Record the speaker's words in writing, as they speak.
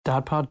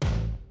Dad Pod.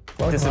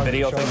 This is a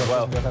video thing as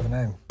well. Doesn't have a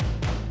name.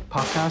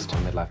 Podcast.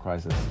 Midlife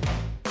crisis.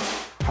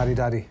 Paddy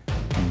Daddy.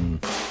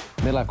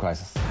 Midlife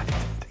crisis.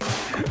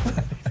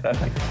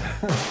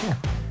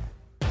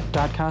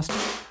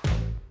 Dadcast.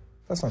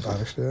 That's not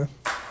bad actually, yeah.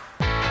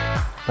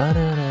 A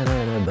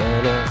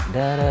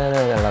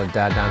lot of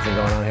dad dancing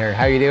going on here.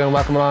 How are you doing?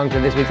 Welcome along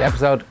to this week's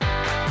episode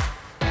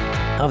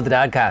of the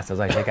Dadcast. As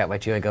I take out my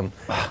chewing gum,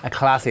 a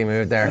classy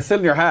mood there. It's still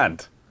in your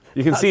hand.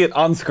 You can see it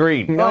on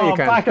screen. No, you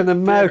can't. Back in the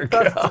mouth.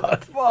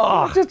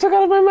 I just took it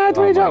out of my mouth.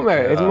 What are you talking about?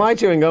 It's my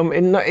chewing gum.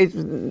 It's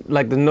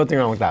like there's nothing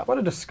wrong with that. What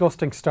a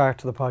disgusting start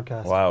to the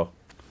podcast. Wow.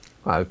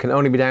 Well, it can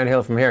only be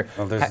downhill from here.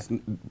 Well, there's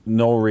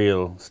no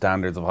real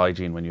standards of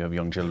hygiene when you have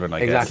young children,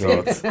 I guess.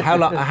 Exactly. So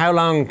How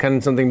long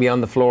can something be on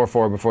the floor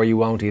for before you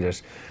won't eat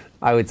it?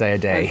 I would say a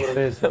That's day. what it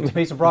is. It's a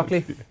piece of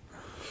broccoli.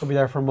 It'll be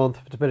there for a month.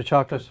 If it's a bit of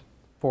chocolate,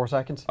 4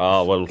 seconds.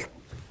 oh, well,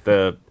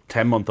 the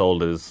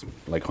 10-month-old is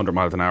like 100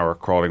 miles an hour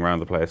crawling around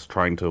the place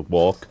trying to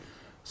walk.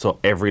 So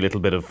every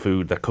little bit of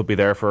food that could be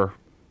there for,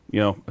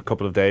 a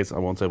couple of days, I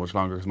won't say much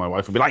longer because my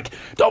wife would be like,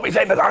 don't be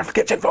saying that our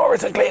kitchen floor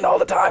isn't clean all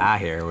the time.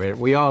 Here,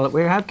 we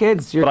have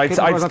kids. But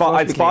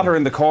I'd spot her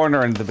in the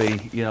corner and there'd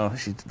be,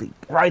 she'd be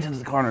right into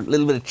the corner. A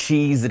little bit of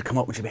cheese would come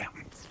up and she'd be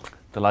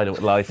delighted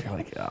with life. You're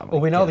like, oh,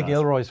 Well, we know the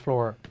Gilroy's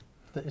floor.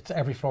 It's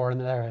every floor in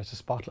there is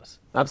spotless.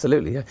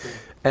 Absolutely, yeah.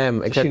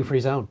 It's a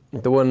shoe-free zone.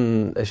 The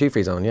one, a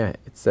shoe-free zone, yeah.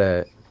 It's,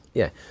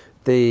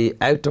 The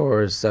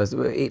outdoors, I was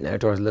eating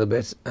outdoors a little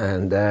bit,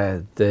 and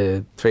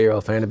the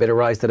 3-year-old found a bit of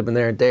rice that had been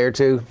there a day or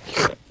two,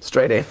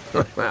 straight in.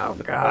 Oh,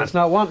 God. It's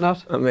not want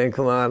not. I mean,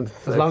 come on.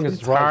 As long as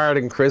it's hard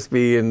and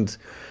crispy, and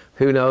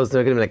who knows,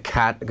 there could have been a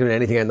cat, there could have been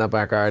anything out in that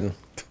back garden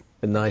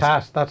at night.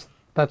 Cat, that's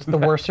the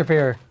worst you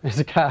fear, is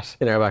a cat.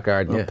 In our back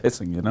garden, yeah.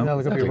 Pissing, There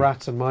could be Exactly.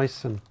 rats and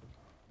mice and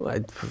Well,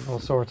 all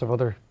sorts of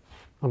other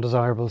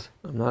undesirables.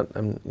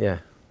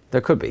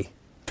 there could be.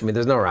 I mean,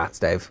 there's no rats,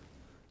 Dave.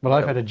 Well,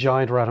 I've had a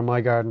giant rat in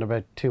my garden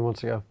about 2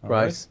 months ago.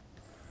 Right.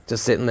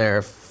 Just sitting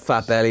there,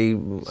 fat belly,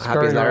 happy as Scurrying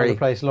around the Larry.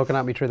 place, looking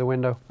at me through the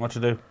window. What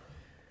you do?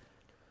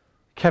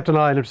 Kept an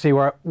eye on him to see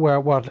what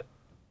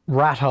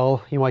rat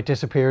hole he might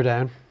disappear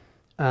down,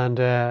 and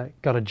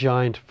got a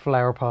giant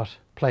flower pot,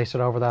 placed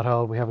it over that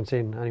hole. We haven't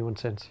seen anyone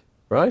since.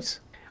 Right?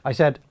 I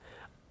said,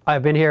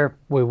 I've been here,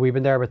 we've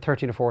been there about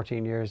 13 or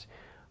 14 years.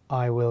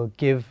 I will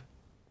give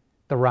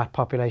the rat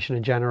population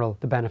in general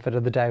the benefit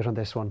of the doubt on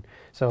this one.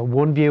 So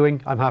one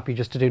viewing, I'm happy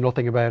just to do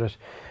nothing about it.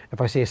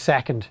 If I see a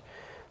second,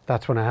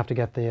 that's when I have to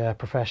get the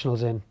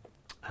professionals in.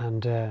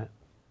 And it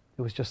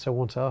was just a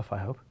once off, I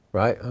hope.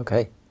 Right,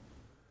 okay.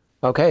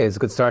 Okay, it's a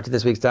good start to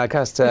this week's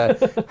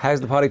Dadcast.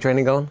 How's the potty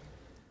training going?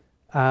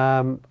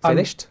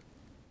 Finished?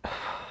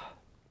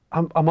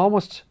 I'm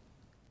almost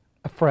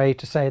afraid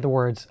to say the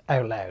words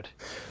out loud.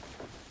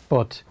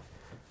 But,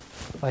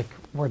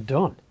 we're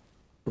done.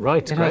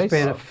 Right, It great. has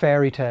been a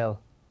fairy tale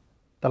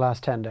the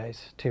last 10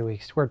 days, 2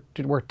 weeks.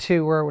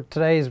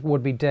 Today's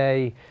would be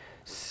day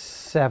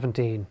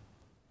 17.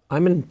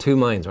 I'm in two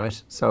minds, right?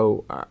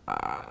 So,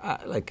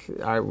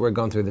 we're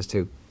going through this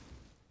too.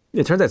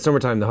 It turns out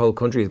summertime, the whole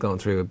country is going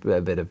through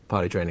a bit of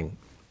potty training.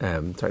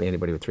 Certainly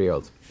anybody with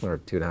 3-year-olds or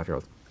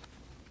 2.5-year-olds.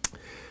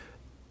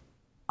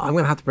 I'm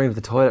going to have to bring him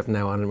to the toilet from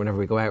now on, and whenever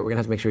we go out, we're going to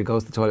have to make sure he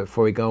goes to the toilet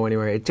before we go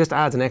anywhere. It just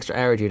adds an extra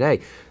hour to your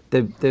day.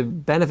 The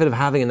benefit of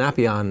having a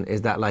nappy on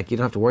is that you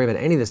don't have to worry about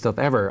any of this stuff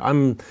ever.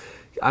 I'm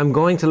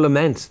going to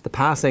lament the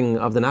passing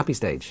of the nappy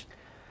stage.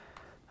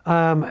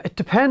 It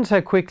depends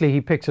how quickly he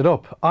picks it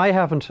up. I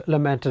haven't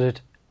lamented it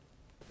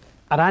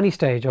at any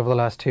stage over the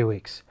last 2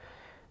 weeks.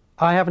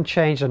 I haven't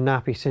changed a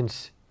nappy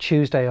since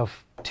Tuesday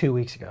of 2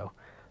 weeks ago.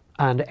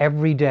 And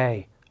every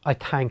day I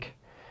thank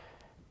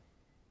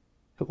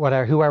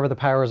whoever the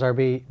powers that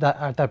be up there that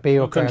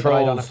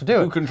I don't have to do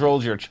Who it.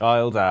 controls your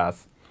child's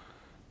ass?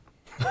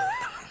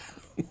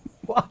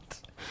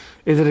 What?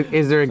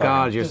 Is there a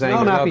God? You're saying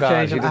No there's nappy God?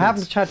 changing. He I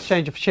doesn't- haven't had to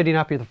change a shitty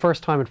nappy the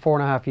first time in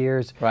 4.5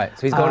 years. Right,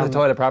 so he's going to the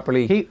toilet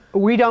properly. He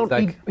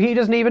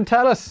doesn't even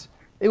tell us.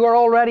 We're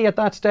already at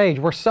that stage.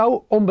 We're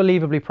so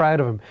unbelievably proud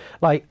of him.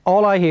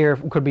 All I hear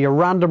could be a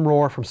random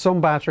roar from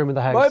some bathroom in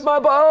the house. Wipe my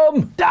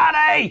bum!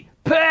 Daddy!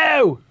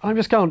 Poo! I'm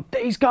just going,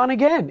 he's gone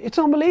again. It's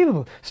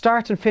unbelievable.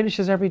 Starts and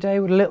finishes every day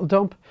with a little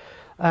dump.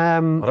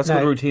 Well, that's a now,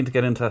 good routine to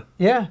get into.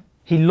 Yeah,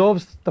 he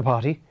loves the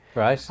potty.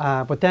 Right.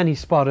 But then he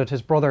spotted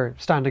his brother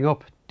standing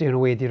up doing a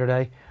wee the other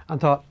day and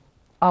thought,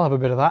 I'll have a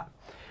bit of that.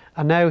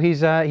 And now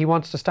he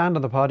wants to stand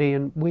on the potty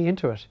and wee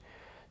into it.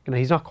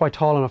 He's not quite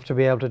tall enough to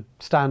be able to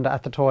stand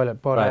at the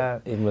toilet. But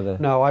Right, even with a...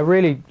 no, I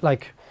really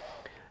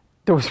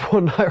there was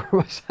one night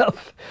where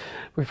myself,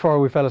 before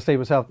we fell asleep,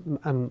 myself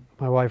and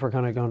my wife were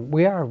kind of going,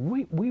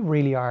 we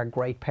really are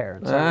great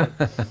parents. aren't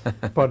we?"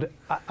 But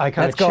I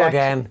kind Let's of go checked.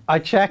 again. I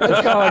checked.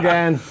 Let's go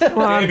again. Come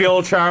on. The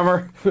old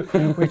charmer.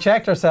 We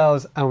checked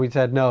ourselves and we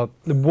said, no,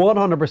 the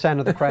 100%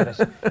 of the credit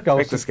goes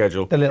Pick the to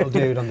schedule. the little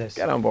dude on this.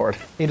 Get on board.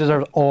 He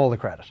deserves all the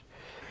credit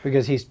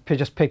because he's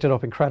just picked it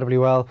up incredibly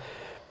well.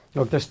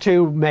 Look, there's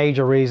two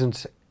major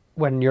reasons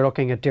when you're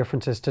looking at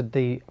differences to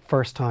the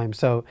first time.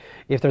 So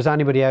if there's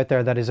anybody out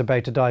there that is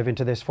about to dive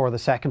into this for the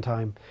second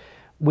time,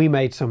 we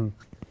made some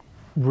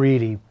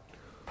really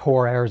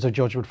poor errors of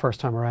judgment first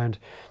time around.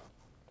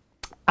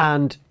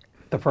 And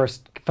the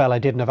first fella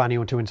didn't have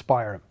anyone to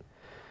inspire him.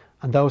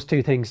 And those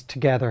two things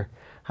together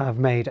have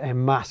made a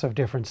massive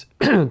difference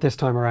this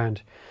time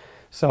around.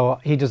 So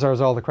he deserves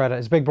all the credit.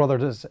 His big brother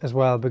does as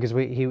well, because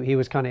he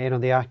was kind of in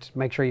on the act.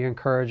 Make sure you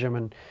encourage him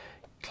and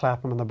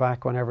clap him on the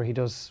back whenever he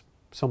does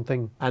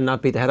something. And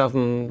not beat the head off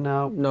him?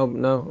 No.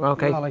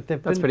 Okay, No, like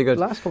that's pretty good.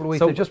 The last couple of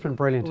weeks, they've just been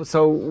brilliant.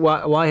 So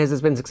why has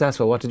this been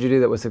successful? What did you do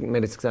that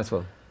made it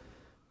successful?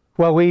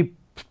 Well, we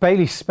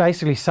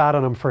basically sat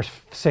on him for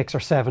 6 or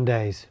 7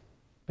 days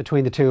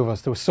between the two of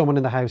us. There was someone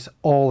in the house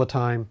all the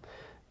time.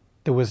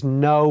 There was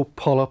no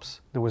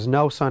pull-ups. There was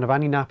no sign of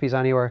any nappies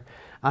anywhere,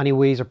 any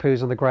wheeze or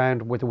poos on the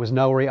ground. There was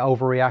no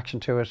overreaction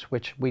to it,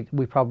 which we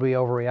probably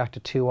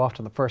overreacted too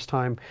often the first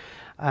time.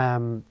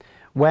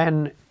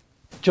 When,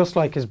 just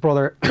like his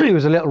brother, he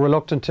was a little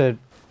reluctant to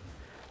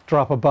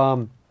drop a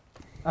bomb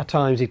at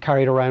times. He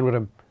carried around with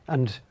him.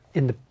 And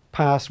in the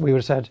past, we would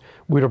have said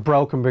we'd have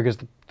broken because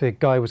the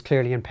guy was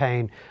clearly in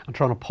pain and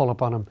trying to pull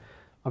up on him.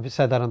 I've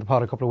said that on the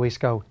pod a couple of weeks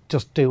ago.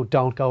 Just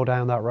don't go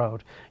down that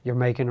road. You're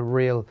making a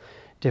real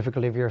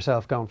difficulty of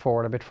yourself going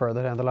forward a bit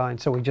further down the line.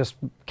 So we just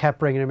kept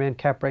bringing him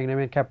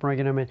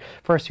in.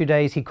 First few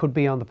days he could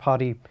be on the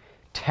potty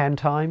 10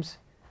 times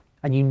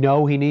and you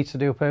know he needs to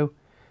do a poo,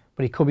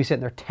 but he could be sitting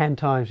there 10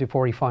 times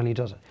before he finally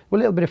does it. With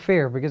a little bit of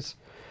fear because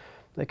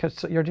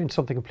you're doing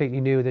something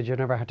completely new that you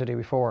never had to do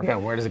before. Yeah,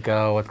 where does it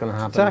go? What's going to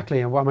happen? Exactly,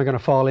 and what am I going to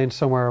fall in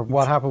somewhere?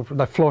 What happened?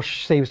 The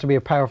flush seems to be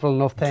a powerful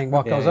enough thing.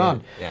 What goes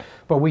on? Yeah.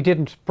 But we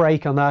didn't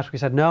break on that. We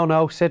said,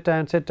 no, sit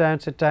down.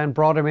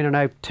 Brought him in and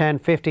out 10,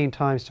 15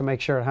 times to make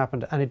sure it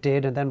happened. And it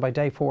did. And then by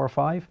day 4 or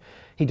 5,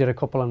 he did a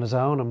couple on his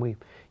own and we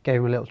gave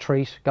him a little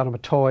treat, got him a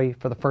toy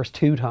for the first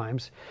 2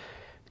 times.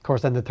 Of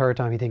course, then the third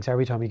time he thinks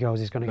every time he goes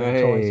he's going to get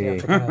a toy. So you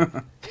have to kind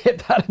of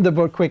hit that in the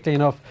butt quickly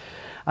enough.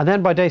 And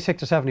then by day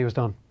 6 or 7 he was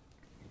done.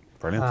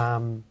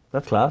 Brilliant.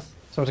 That's class.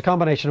 So it's a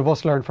combination of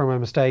us learning from our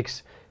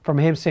mistakes, from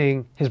him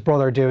seeing his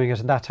brother doing it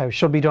and that's how it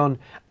should be done,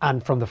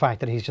 and from the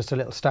fact that he's just a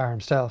little star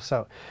himself.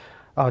 So,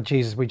 oh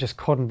Jesus, we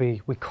couldn't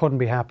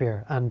be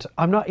happier. And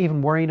I'm not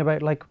even worrying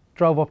about, like,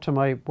 drove up to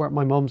my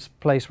mum's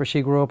place where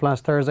she grew up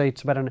last Thursday.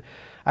 It's about an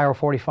hour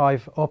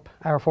 45 up,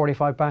 hour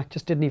 45 back.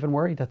 Just didn't even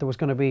worry that there was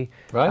going to be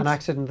an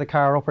accident in the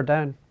car up or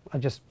down. I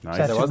just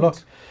said to him, look,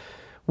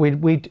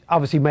 we'd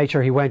obviously made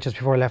sure he went just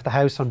before he left the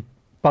house on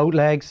both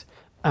legs,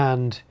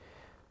 and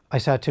I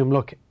said to him,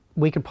 look,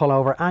 we can pull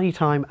over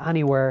anytime,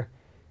 anywhere,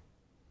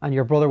 and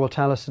your brother will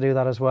tell us to do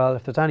that as well.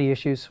 If there's any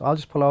issues, I'll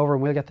just pull over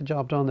and we'll get the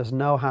job done. There's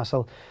no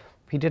hassle.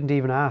 He didn't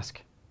even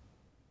ask.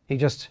 He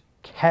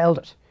held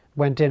it,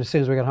 went in as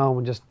soon as we got home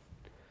and just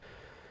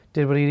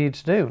did what he needed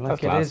to do.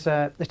 Like, it is,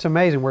 it's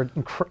amazing.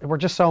 We're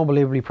just so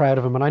unbelievably proud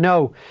of him. And I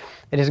know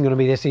it isn't going to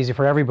be this easy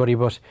for everybody,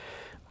 but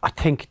I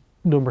think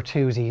number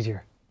 2 is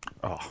easier.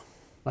 Oh.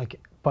 Like,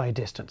 by a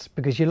distance,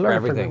 because you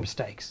learn from your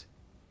mistakes.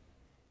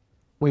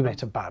 We made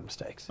some bad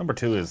mistakes. Number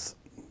 2 is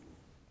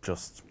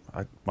just,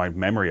 my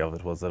memory of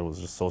it was that it was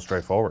just so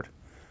straightforward,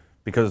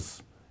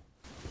 because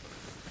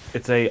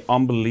it's a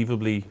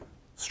unbelievably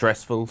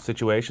stressful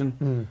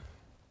situation.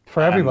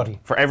 For everybody.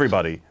 For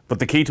everybody. But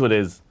the key to it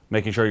is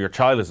making sure your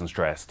child isn't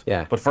stressed.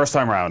 Yeah. But first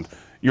time around,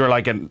 you're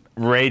like a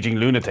raging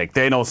lunatic.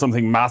 They know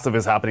something massive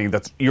is happening.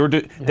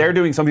 They're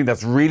doing something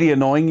that's really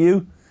annoying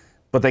you,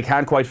 but they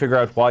can't quite figure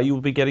out why you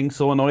would be getting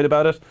so annoyed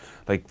about it.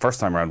 Like, first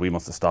time around, we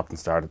must have stopped and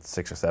started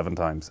 6 or 7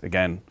 times.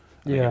 Again,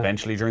 I think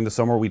eventually during the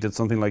summer we did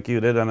something like you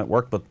did and it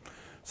worked. But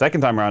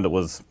second time around it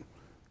was,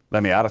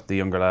 let me at it. The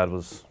younger lad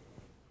was,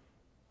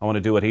 I want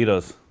to do what he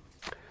does.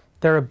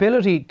 Their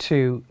ability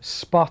to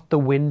spot the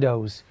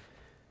windows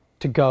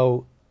to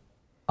go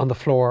on the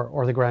floor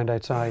or the ground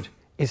outside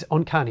is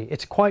uncanny.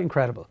 It's quite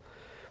incredible.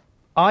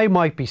 I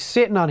might be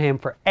sitting on him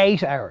for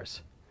 8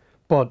 hours,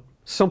 but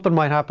something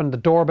might happen, the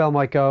doorbell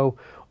might go,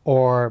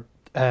 or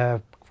I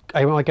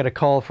might get a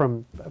call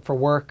for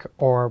work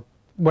or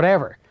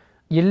whatever.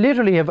 You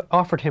literally have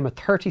offered him a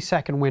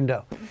 30-second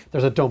window.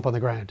 There's a dump on the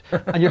ground.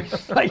 And you're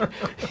like,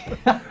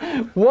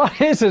 what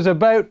is it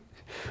about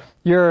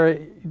your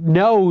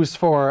nose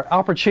for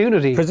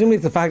opportunity? Presumably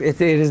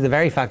it is the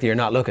very fact that you're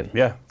not looking.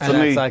 Yeah. And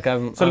Suddenly, that's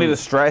like, the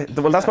stress,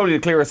 well, that's probably the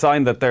clearest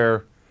sign that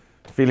they're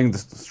feeling the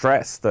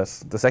stress, that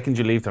the second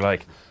you leave, they're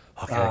like,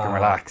 okay, I can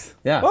relax.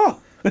 Yeah. Oh.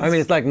 I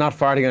mean, it's like not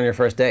farting on your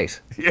first date.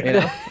 Yeah. You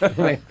know?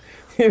 Like,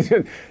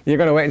 you're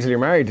going to wait until you're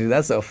married to do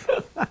that stuff.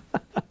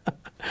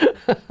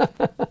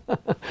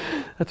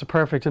 That's a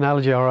perfect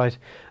analogy, all right.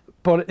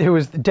 But it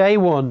was day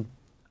 1,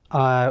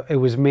 it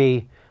was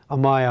me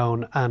on my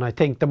own, and I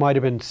think there might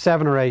have been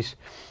 7 or 8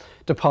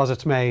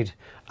 deposits made,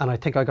 and I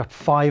think I got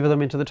 5 of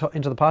them into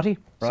the potty.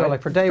 Right. So,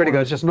 like, for day 1, it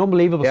was just an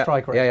unbelievable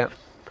strike rate. Yeah.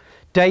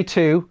 Day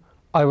 2,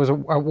 I was at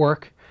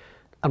work,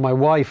 and my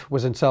wife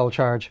was in sole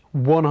charge,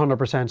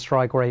 100%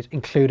 strike rate,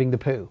 including the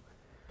poo.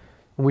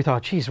 And we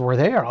thought, geez, we're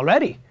there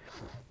already.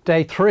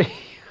 Day 3,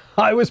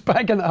 I was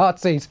back in the hot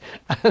seat,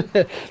 and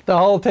the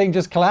whole thing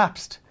just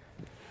collapsed.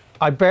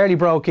 I barely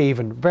broke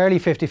even, barely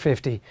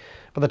 50-50.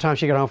 By the time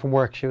she got home from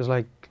work, she was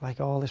like, like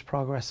all this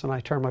progress, and I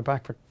turned my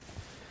back for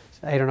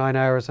 8 or 9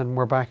 hours, and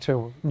we're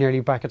nearly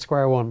back at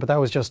square one. But that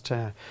was just,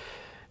 it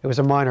was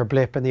a minor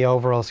blip in the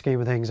overall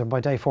scheme of things. And by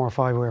day 4 or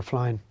 5, we were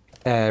flying.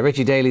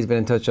 Richie Daly's been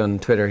in touch on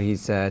Twitter.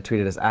 He's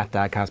tweeted us at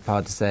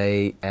DadCastPod to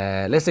say,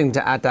 listening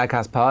to at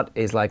DadCastPod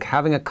is like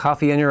having a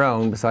coffee on your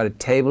own beside a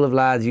table of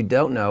lads you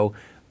don't know,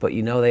 but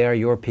you know they are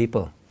your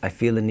people. I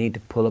feel the need to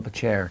pull up a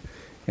chair.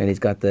 And he's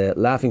got the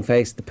laughing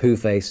face, the poo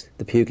face,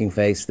 the puking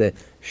face,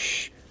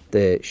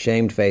 the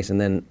shamed face, and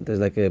then there's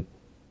like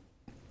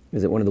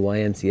is it one of the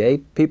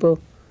YMCA people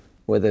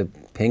with a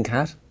pink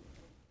hat?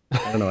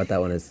 I don't know what that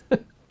one is.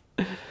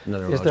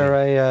 Another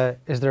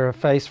Is there a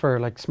face for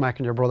like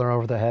smacking your brother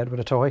over the head with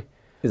a toy?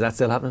 Is that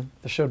still happening?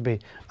 There should be.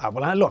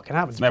 Well, look, it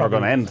happens. It's never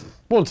going to end.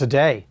 Once a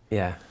day.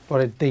 Yeah.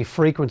 But the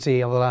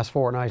frequency of the last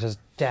fortnight has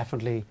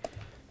definitely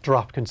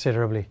dropped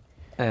considerably.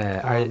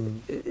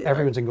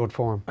 Everyone's in good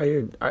form.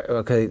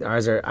 Okay,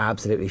 ours are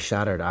absolutely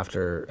shattered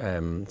after.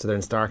 So they're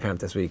in Star Camp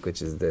this week,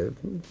 which is the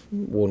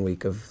 1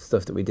 week of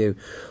stuff that we do.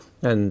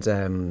 And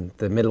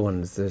the middle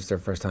ones, this is their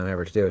first time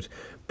ever to do it.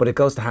 But it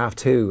goes to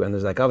 2:30, and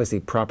there's like obviously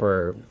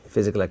proper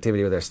physical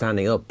activity where they're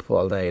standing up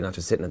all day, not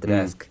just sitting at the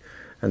desk.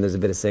 And there's a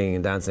bit of singing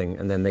and dancing,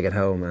 and then they get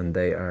home and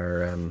they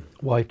are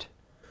wiped.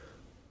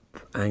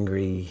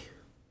 Angry,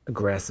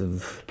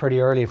 aggressive. Pretty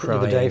early for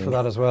the day for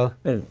that as well.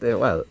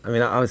 Well, I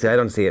mean, obviously I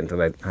don't see it until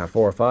like 4:30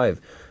 or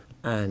 5,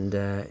 and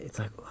it's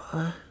like,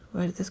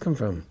 where did this come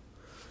from?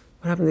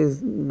 What happened to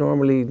these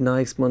normally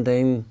nice,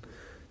 mundane,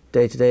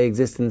 day-to-day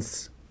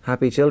existence,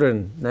 happy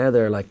children? Now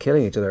they're like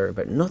killing each other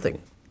about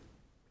nothing.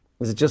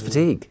 Is it just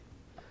fatigue?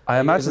 I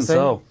imagine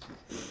so.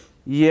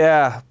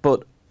 Yeah,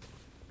 but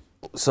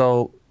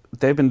so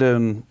they've been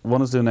doing.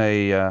 One is doing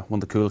one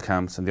of the cool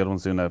camps, and the other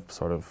one's doing a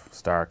sort of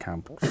Star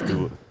Camp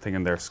school thing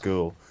in their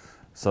school.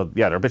 So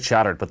yeah, they're a bit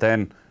shattered. But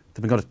then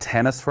they've been going to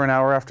tennis for an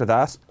hour after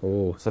that.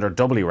 Oh. So they're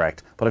doubly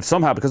wrecked. But I've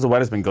somehow, because the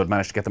weather's been good,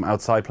 managed to get them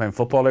outside playing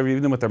football every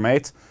evening with their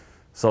mates.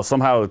 So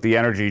somehow the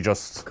energy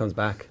just comes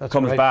back.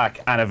 Comes back,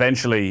 and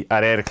eventually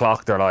at 8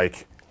 o'clock they're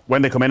like,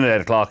 when they come in at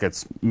 8 o'clock,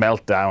 it's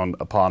meltdown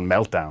upon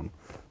meltdown.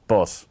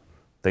 But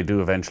they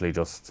do eventually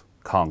just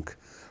conk.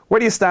 Where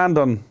do you stand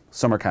on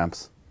summer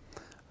camps?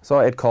 So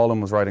Ed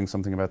Collin was writing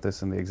something about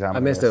this in the exam. I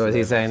missed it. Was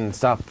he saying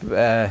stop?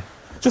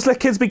 Just let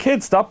kids be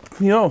kids. Stop,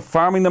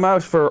 farming them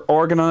out for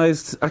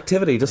organised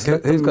activity. Just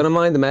who's going to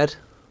mind them, Ed?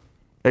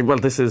 Well,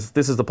 this is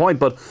the point.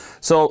 But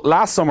so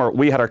last summer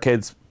we had our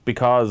kids,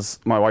 because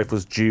my wife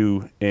was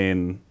due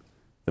in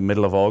the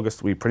middle of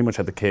August. We pretty much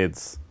had the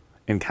kids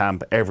in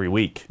camp every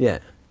week. Yeah.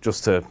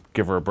 Just to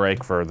give her a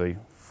break for the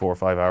 4 or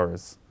 5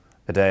 hours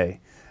a day.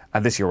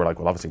 And this year we're like,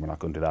 well, obviously we're not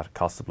going to do that. It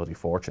costs a bloody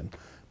fortune.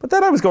 But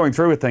then I was going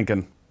through it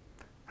thinking,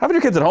 having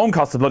your kids at home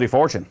costs a bloody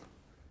fortune.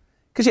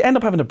 Because you end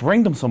up having to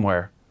bring them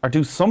somewhere or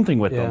do something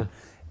with them.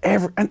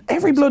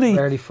 Every bloody...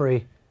 Barely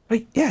free.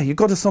 Like, yeah, you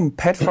go to some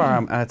pet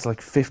farm and it's like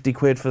 50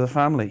 quid for the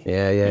family.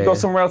 Yeah. You go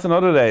somewhere else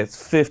another day, it's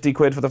 50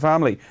 quid for the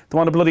family. They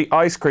want a bloody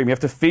ice cream, you have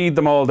to feed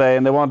them all day,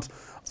 and they want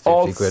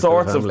all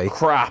sorts of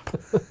crap.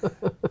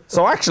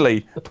 So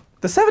actually,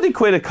 the 70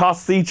 quid it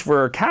costs each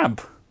for a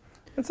camp,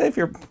 I'd say if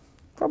you're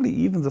probably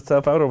evens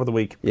itself out over the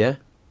week. Yeah.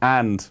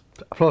 And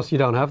plus you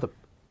don't have them.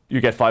 You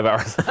get 5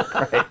 hours.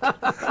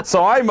 Great.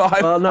 So I'm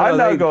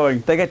now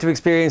going. They get to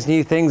experience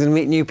new things and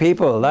meet new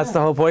people. That's the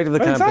whole point of the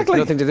camp. Exactly.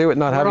 It's nothing to do with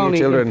not having your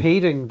children.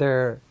 Impeding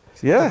their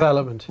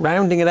development.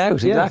 Rounding it out,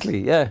 exactly,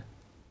 yeah.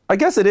 I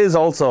guess it is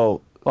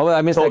also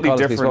I missed totally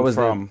that different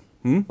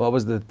piece. What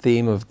was the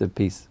theme of the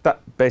piece?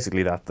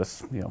 Basically that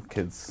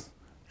kids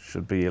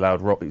should be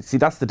allowed. See,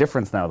 that's the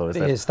difference now, though.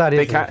 That is the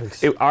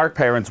difference. Our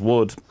parents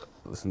would,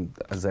 listen,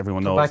 as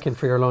everyone knows. Come back in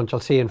for your lunch. I'll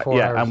see you in 4 hours.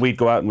 Yeah, and we'd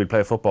go out and we'd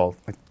play football.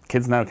 Like,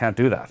 kids now can't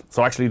do that.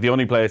 So actually, the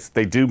only place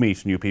they do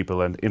meet new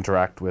people and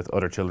interact with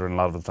other children a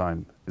lot of the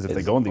time is if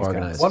they go on these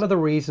camps. One of the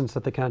reasons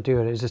that they can't do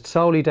it is it's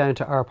solely down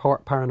to our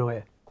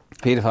paranoia.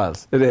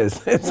 Paedophiles. It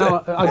is.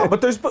 No,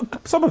 but there's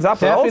some of that.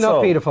 Definitely but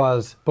also not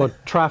paedophiles,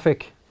 but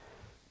traffic,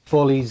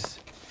 bullies.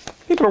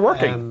 People are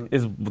working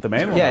is the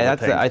main one. Yeah,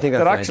 I think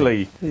that's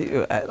actually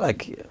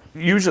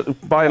usually,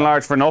 by and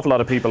large, for an awful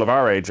lot of people of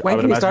our age. When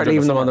can you start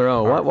leaving them on their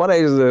own? What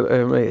age is it?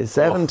 Is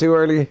 7 too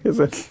early? Is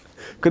it?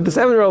 Could the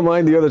 7-year-old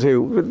mind the other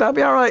two? Would that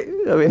be all right?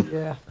 I mean,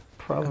 yeah,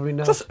 probably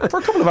not. Just for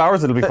a couple of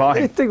hours, it'll be fine.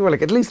 I think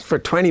at least for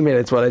 20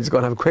 minutes while I just go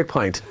and have a quick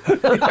pint.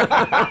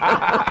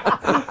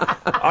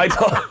 I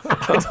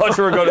thought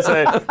you were going to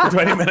say for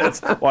 20 minutes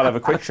while I have a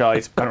quick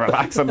shite and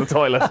relax on the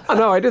toilet.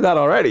 No, I did that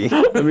already.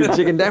 I mean,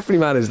 she can definitely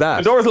manage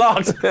that. The door's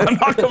locked. I'm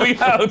not coming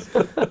out.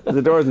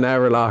 The door's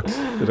never locked.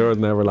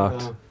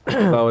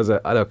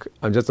 Look,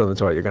 I'm just on the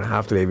toilet. You're going to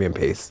have to leave me in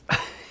peace.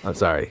 I'm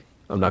sorry.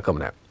 I'm not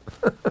coming out.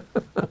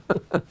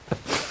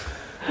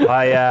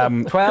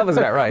 12 is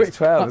about right.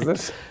 12,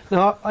 is it?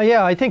 No,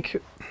 I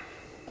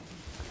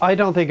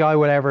don't think I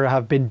would ever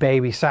have been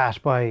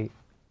babysat by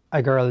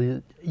a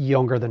girl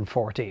younger than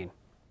 14.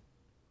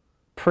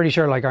 Pretty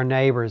sure like our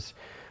neighbours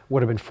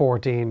would have been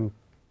 14.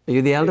 Are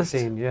you the eldest?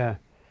 15, yeah.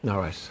 All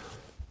right.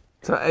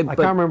 So, I can't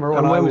remember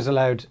when I was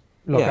allowed to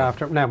look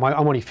after. Now,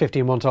 I'm only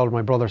 15 months older than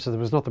my brother, so there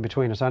was nothing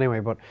between us anyway,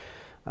 but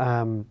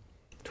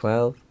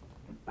 12.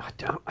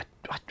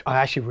 I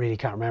actually really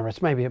can't remember.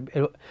 It's maybe,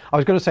 I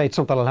was going to say it's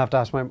something I'll have to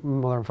ask my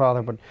mother and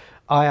father, but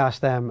I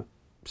asked them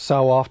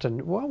so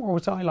often, what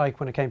was I like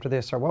when it came to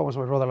this, or what was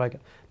my brother like?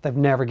 They've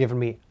never given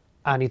me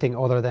anything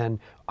other than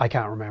I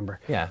can't remember.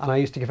 Yeah. And I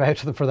used to give out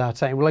to them for that,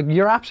 saying, well, like,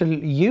 you're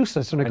absolutely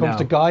useless when it comes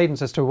to know.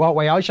 guidance as to what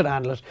way I should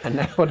handle it.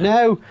 But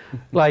now,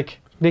 like,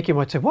 Nicky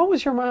might say, what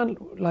was your man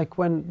like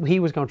when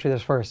he was going through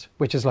this first?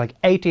 Which is like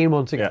 18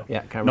 months ago. Yeah,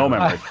 can't No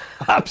remember. memory.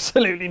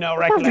 Absolutely no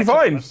Perfectly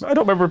recollection. fine. I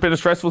don't remember it being a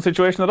stressful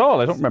situation at all.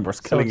 I don't remember us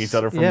killing it's- each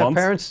other for yeah, months.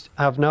 parents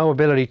have no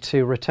ability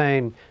to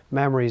retain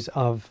memories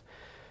of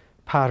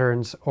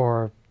patterns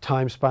or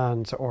time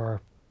spans, or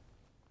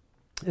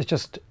it's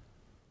just,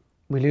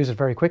 we lose it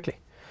very quickly.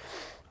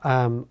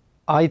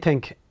 I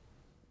think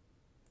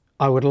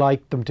I would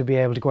like them to be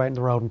able to go out on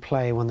the road and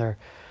play when they're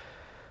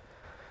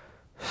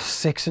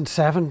 6 and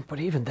 7, but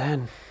even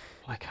then,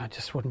 like, I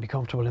just wouldn't be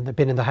comfortable. And they've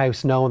been in the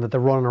house knowing that they're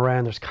running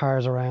around, there's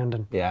cars around,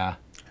 and Yeah.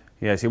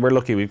 Yeah, see, we're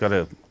lucky.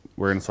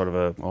 We're in sort of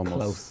a almost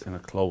Close. in a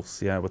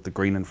close, yeah, with the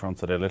green in front,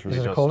 so they're literally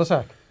is it a just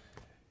cul-de-sac?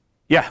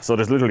 yeah. So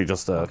there's literally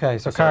just a Okay,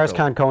 so a cars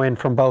circle. can't go in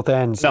from both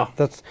ends. No.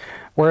 That's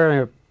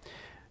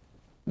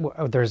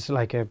there's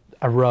like a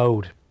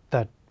road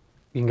that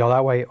you can go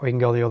that way or you can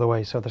go the other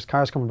way. So there's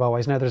cars coming both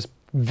ways. Now there's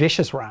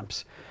vicious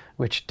ramps,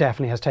 which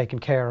definitely has taken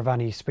care of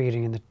any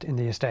speeding in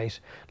the estate.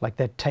 Like,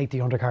 they take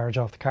the undercarriage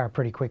off the car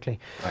pretty quickly.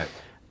 Right.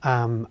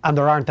 And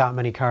there aren't that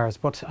many cars.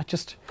 But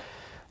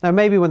now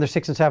maybe when they're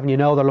 6 and 7,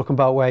 they're looking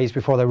both ways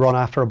before they run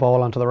after a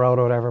ball onto the road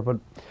or whatever. But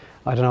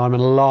I don't know, I'm a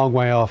long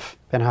way off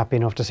being happy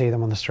enough to see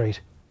them on the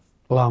street.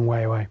 Long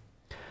way away.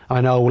 And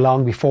I know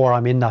long before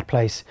I'm in that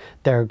place,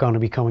 they're going to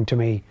be coming to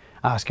me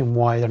asking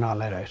why they're not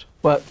let out.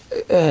 Well,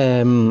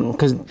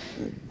 because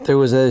there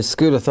was a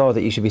school of thought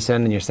that you should be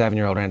sending your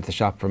 7-year-old around to the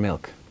shop for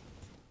milk.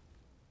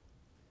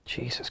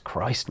 Jesus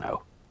Christ,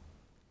 no.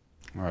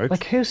 All right.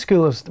 Like, whose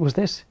school was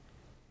this?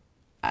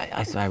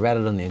 I read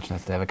it on the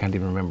internet today, I can't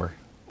even remember.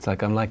 It's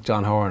like, I'm like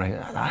John Horan.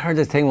 I heard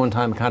this thing one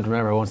time, I can't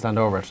remember, I won't stand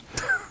over it.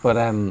 But,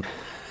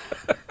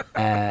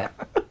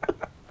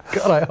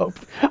 God,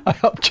 I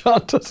hope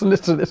John doesn't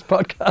listen to this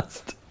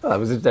podcast. well,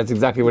 that's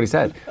exactly what he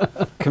said.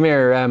 Come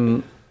here,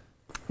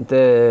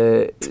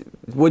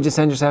 would you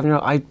send your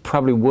 7-year-old? I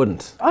probably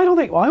wouldn't. I don't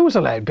think I was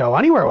allowed to go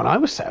anywhere when I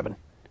was 7.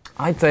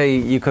 I'd say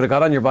you could have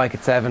got on your bike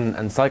at 7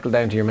 and cycled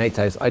down to your mate's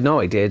house. I know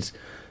I did.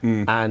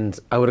 And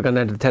I would have gone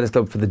down to the tennis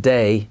club for the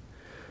day.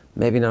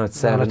 Maybe not at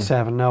 7. Not at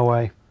 7, no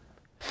way.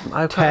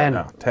 10.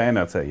 No, 10,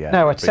 I'd say, yeah.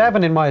 Now, at Big-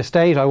 7 in my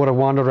estate, I would have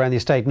wandered around the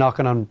estate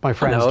knocking on my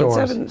friends' No,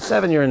 doors. at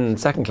 7 you're in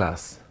second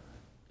class.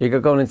 You're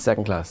going into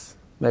second class.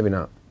 Maybe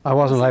not. I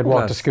wasn't allowed to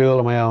walk to Class. school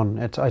on my own.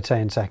 I'd say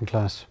in second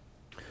class.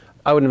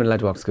 I wouldn't have been allowed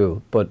to walk to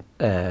school, but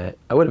I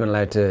would have been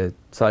allowed to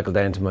cycle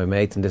down to my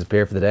mates and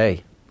disappear for the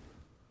day.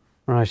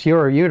 Right, you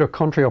had a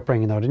country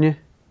upbringing though, didn't you?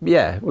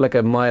 Yeah, like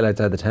a mile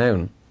outside the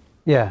town.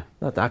 Yeah.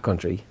 Not that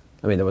country.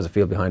 I mean, there was a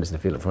field behind us and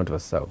a field in front of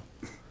us, so.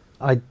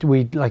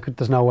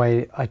 There's no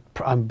way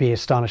I'd be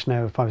astonished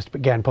now if I was to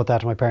again put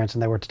that to my parents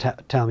and they were to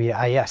tell me,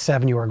 yeah,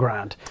 7, you were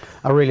grand.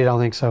 I really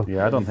don't think so.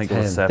 Yeah, I don't think it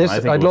was 10. 7. I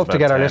think it I'd was love to about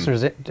get our 10.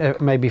 listeners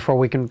maybe before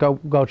we can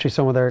go through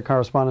some of their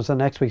correspondence on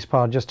next week's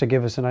pod, just to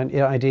give us an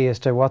idea as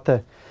to what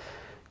the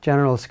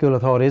general school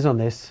of thought is on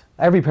this.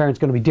 Every parent's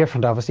going to be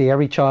different, obviously.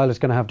 Every child is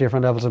going to have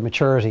different levels of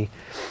maturity.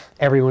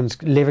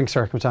 Everyone's living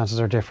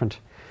circumstances are different.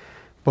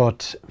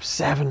 But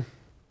 7,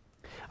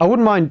 I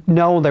wouldn't mind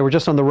knowing they were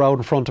just on the road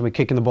in front of me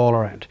kicking the ball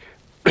around.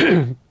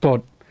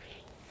 But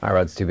Our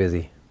road's too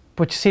busy.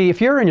 you see, if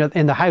you're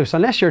in the house,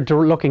 unless you're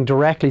looking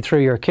directly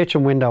through your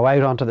kitchen window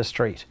out onto the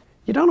street,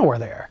 you don't know where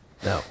they are.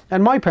 No.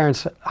 And my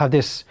parents have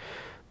this,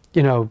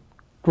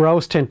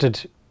 rose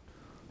tinted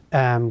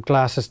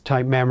glasses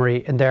type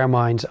memory in their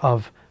minds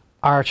of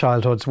our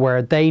childhoods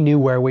where they knew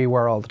where we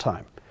were all the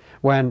time,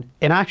 when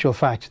in actual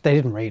fact they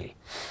didn't really.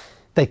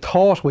 They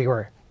thought we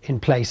were in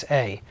place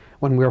A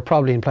when we were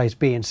probably in place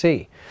B and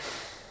C,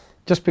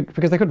 just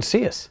because they couldn't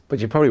see us. But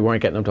you probably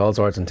weren't getting up to all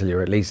sorts until you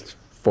were at least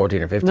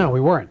 14 or 15. No, we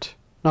weren't.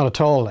 Not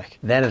at all. Like,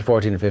 Then at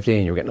 14 and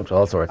 15, you were getting up to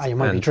all sorts. you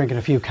might be And- drinking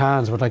a few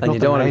cans, but like And you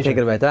nothing don't want to be major.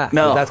 thinking about that.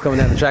 No. 'Cause that's coming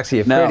down the tracks for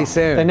you No. pretty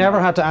soon. They never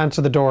had to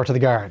answer the door to the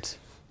guards.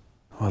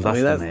 Well, I that's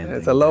mean, the main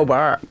it's thing. a low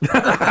bar.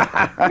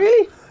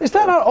 Really? Is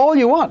that not all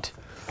you want?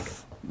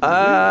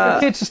 For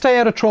kids to stay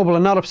out of trouble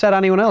and not upset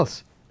anyone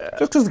else.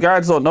 Just because the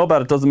guards don't know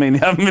about it doesn't mean you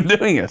haven't been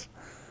doing it.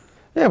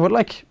 Yeah, but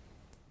like,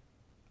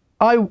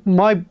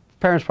 my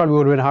parents probably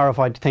would have been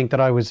horrified to think that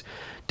I was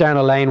down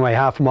a laneway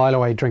half a mile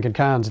away drinking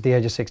cans at the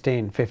age of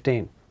 16,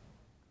 15.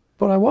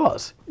 But I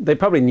was. They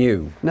probably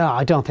knew. No,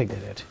 I don't think they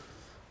did.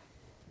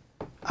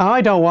 And I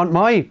don't want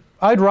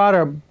I'd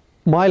rather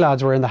my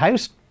lads were in the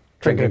house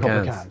drinking a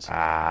Drinking couple cans. of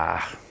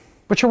cans.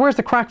 But sure, where's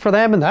the crack for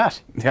them in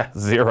that? Yeah,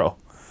 0.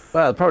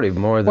 Well, probably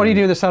more than... What do you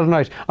do this Saturday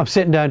night? I'm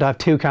sitting down to have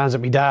 2 cans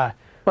at me dad.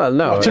 Well,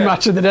 no. Watch a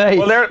match of the day.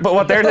 Well, but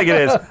what they're thinking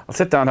is, I'll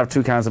sit down and have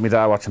 2 cans with my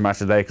dad, watch a match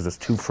today because there's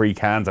 2 free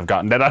cans I've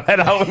gotten. Then I'll head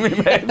out with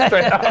me mate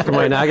straight after.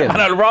 my nagging. And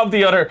I'll rob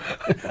the other.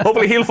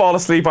 Hopefully he'll fall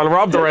asleep. I'll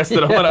rob the rest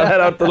of them and I'll head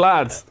out with the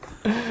lads.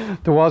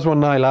 There was one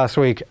night last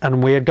week,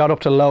 and we had got up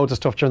to loads of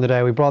stuff during the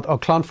day. We brought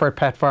Clonfert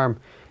Pet Farm.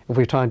 If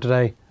we have time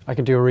today, I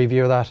can do a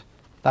review of that.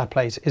 That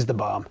place is the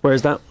bomb.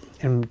 Where's that?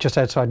 Just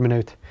outside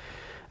Maynooth.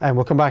 And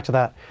we'll come back to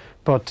that.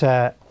 But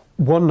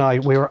one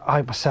night,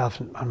 I, myself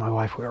and my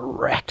wife, we were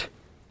wrecked.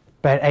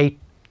 About 8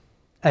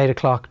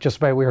 o'clock, just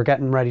about, we were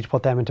getting ready to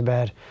put them into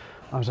bed.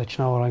 I was like,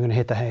 you know what, I'm going to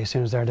hit the hay as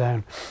soon as they're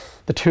down.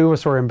 The two of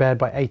us were in bed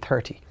by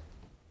 8:30.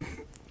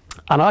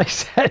 And I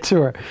said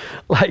to her,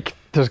 like,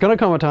 there's going to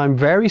come a time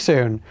very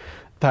soon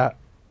that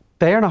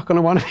they're not going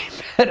to want to be in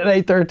bed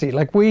at 8:30.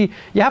 Like,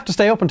 you have to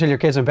stay up until your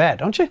kid's in bed,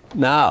 don't you?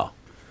 No.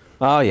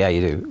 Oh, yeah,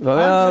 you do.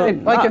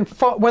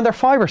 When they're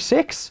 5 or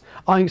 6,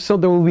 so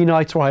there will be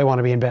nights where I want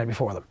to be in bed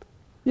before them.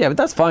 Yeah, but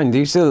that's fine.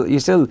 You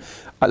still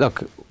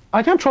look.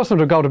 I can't trust them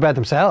to go to bed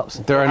themselves.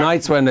 There are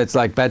nights when it's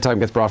like bedtime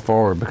gets brought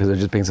forward because they're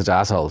just being such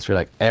assholes. You're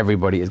like,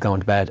 everybody is going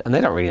to bed, and they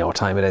don't really know what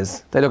time it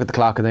is. They look at the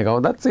clock and they go,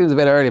 that seems a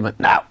bit early. I'm like,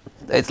 no,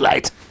 it's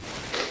late.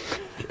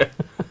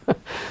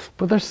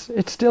 But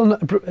it's still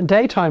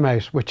daytime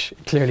out, which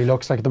clearly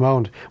looks like at the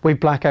moment. We have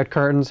blackout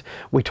curtains.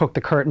 We tuck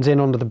the curtains in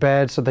under the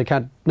bed so they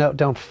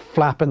don't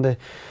flap in the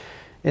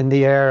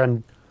air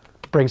and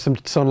bring some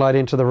sunlight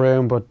into the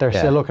room. But they're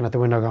still looking at the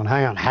window going,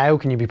 hang on, how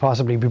can you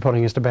possibly be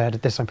putting us to bed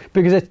at this time?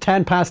 Because it's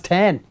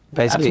 10:10.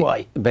 That's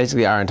why.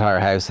 Basically, our entire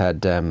house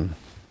had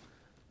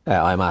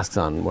eye masks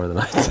on one of the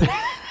nights.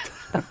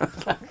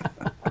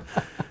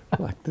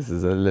 Like, this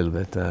is a little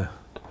bit,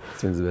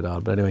 seems a bit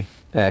odd. But anyway,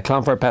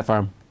 Clonfert Pet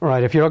Farm.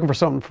 Right, if you're looking for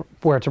something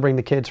where to bring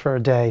the kids for a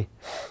day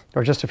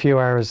or just a few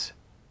hours,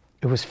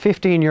 it was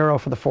 €15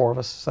 for the four of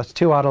us. So that's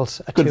 2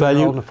 adults, a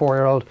 2-year-old and a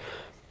 4-year-old.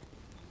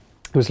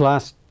 It was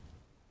last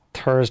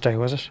Thursday,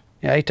 was it?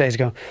 Yeah, 8 days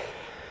ago.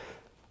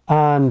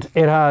 And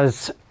it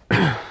has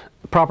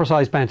proper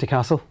sized bounty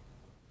castle.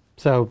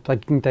 So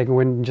like, they can go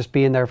in and just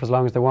be in there for as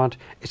long as they want.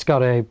 It's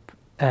got a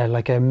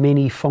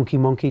mini Funky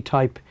Monkey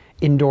type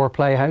indoor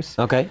playhouse.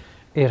 Okay.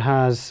 It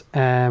has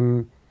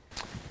a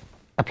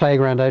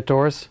playground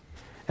outdoors.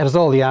 It has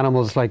all the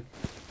animals like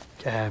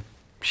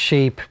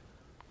sheep,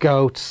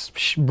 goats,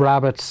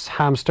 rabbits,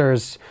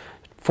 hamsters,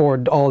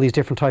 for all these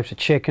different types of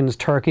chickens,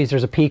 turkeys.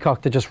 There's a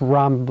peacock that just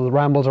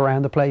rambles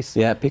around the place.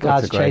 Yeah,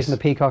 peacocks are great. Chasing the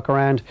peacock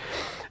around.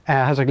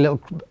 Has a little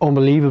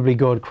unbelievably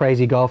good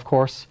crazy golf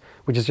course,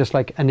 which is just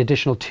like an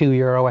additional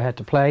 €2 I had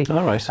to play.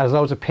 All right. Has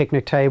loads of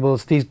picnic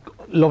tables, these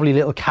lovely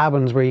little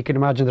cabins where you can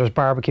imagine there's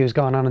barbecues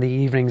going on in the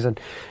evenings, and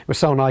it was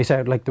so nice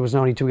out, like there was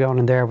no need to go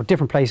in there, but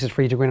different places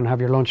for you to go in and have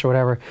your lunch or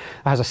whatever. It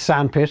has a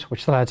sand pit,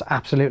 which the lads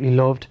absolutely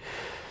loved.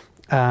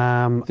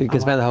 So you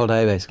can spend the whole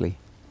day basically.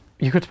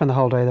 You could spend the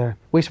whole day there.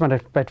 We spent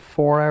about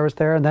 4 hours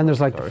there, and then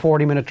there's like the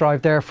 40-minute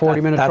drive there,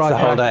 40-minute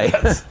drive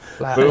back. That's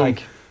the whole day.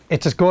 Like,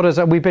 it's as good as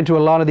we've been to a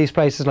lot of these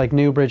places like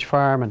Newbridge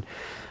Farm and.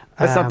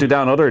 Let's not do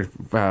down other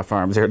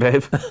farms here,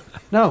 Dave.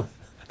 No,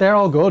 they're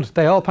all good.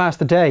 They all pass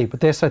the day, but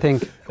this I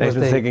think. Dave's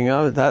been thinking,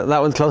 that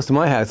one's close to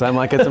my house. I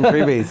might get some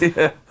freebies.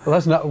 Yeah. Well,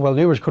 that's not. Well,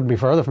 Newbridge couldn't be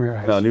further from your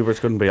house. No,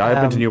 Newbridge couldn't be.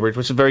 I've been to Newbridge,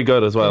 which is very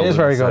good as well. It is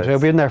very good.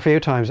 I've been there a few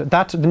times.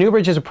 The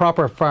Newbridge is a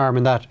proper farm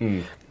in that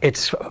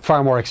it's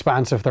far more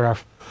expansive. There are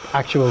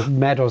actual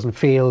meadows and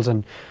fields,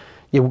 and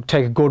you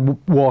take a good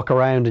walk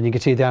around and you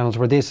can see the animals.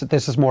 Where this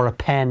is more a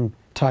pen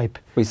type.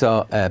 We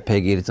saw a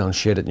pig eat its own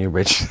shit at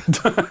Newbridge.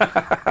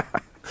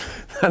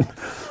 And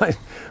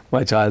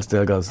my child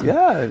still goes,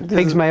 yeah.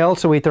 Pigs may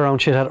also eat their own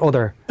shit at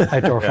other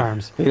outdoor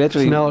farms. He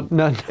literally, we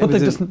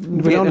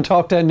don't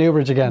talk down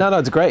Newbridge again. No,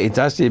 it's great. It's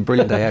actually a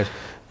brilliant day out.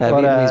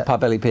 Vietnamese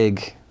potbelly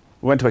pig.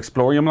 We went to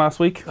Explorium last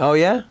week. Oh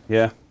yeah?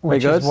 Yeah.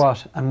 Which is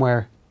what and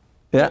where?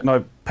 Yeah. No,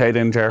 I paid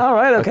in, Ger. All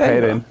right, okay. I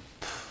paid in.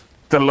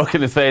 The look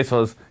in his face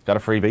was, got a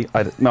freebie.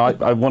 I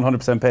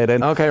 100% paid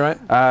in. Okay, right.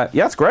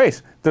 Yeah, it's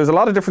great. There's a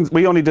lot of different.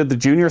 We only did the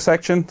junior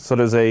section, so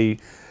there's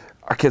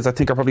our kids I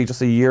think are probably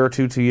just a year or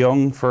two too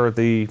young for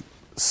the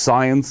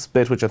science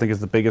bit, which I think is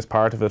the biggest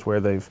part of it,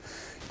 where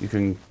you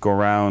can go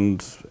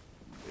around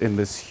in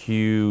this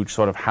huge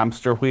sort of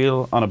hamster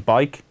wheel on a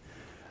bike,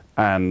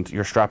 and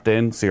you're strapped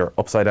in, so you're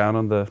upside down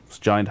on the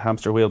giant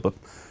hamster wheel. But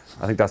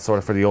I think that's sort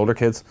of for the older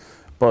kids.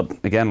 But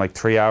again, like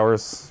 3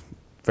 hours,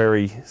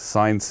 very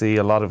sciencey,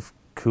 a lot of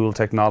cool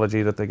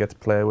technology that they get to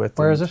play with.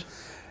 Where is it?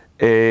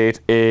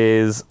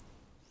 It's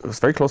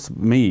very close to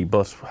me,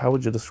 but how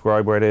would you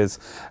describe where it is?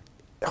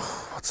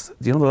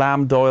 Do you know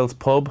Lamb Doyle's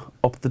pub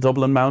up the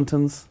Dublin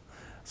Mountains?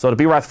 So it'd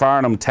be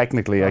Rathfarnham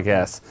technically, I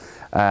guess.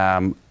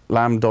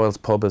 Lamb Doyle's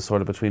pub is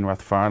sort of between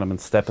Rathfarnham and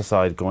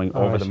Stepaside, going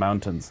over the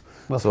mountains.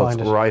 So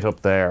it's right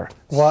up there.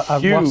 What's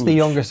the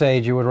youngest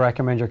age you would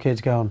recommend your kids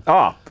going?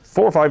 4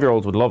 or 5 year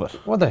olds would love it.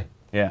 Would they?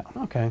 Yeah.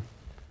 Okay.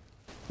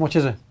 How much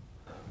is it?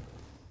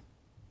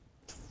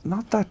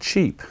 Not that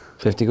cheap.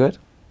 50 quid?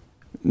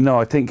 No,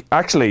 I think,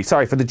 actually,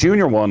 sorry, for the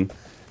junior one,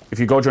 if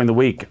you go during the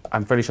week,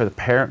 I'm fairly sure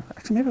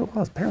actually maybe it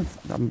was parents,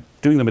 I'm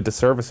doing them a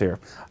disservice here.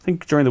 I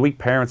think during the week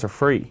parents are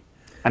free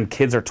and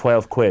kids are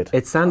 12 quid.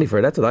 It's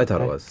Sandyford, that's what I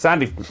thought it was. Is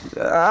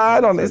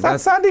that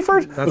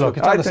Sandyford? Look,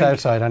 it's on the south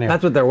side anyway.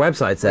 That's what their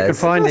website says. You can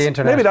find the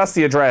internet. Maybe that's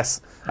the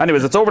address.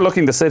 Anyways, it's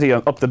overlooking the city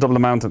up the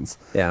Dublin Mountains.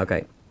 Yeah,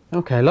 okay.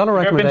 Okay, a lot of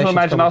Have you ever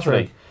recommendations. been to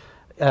Imaginosity?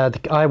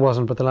 I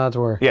wasn't, but the lads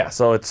were. Yeah,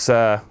 so it's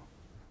without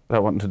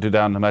wanting to do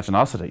down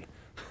Imaginosity.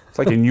 It's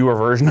like a newer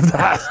version of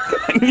that.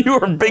 A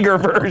newer, bigger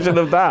version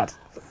of that.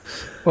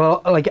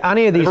 Well, like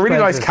any of these A really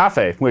places, nice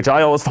cafe, which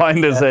I always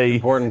find is a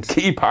Important.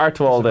 key part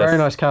to all a this. very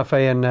nice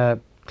cafe in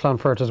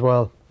Clonfert as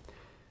well,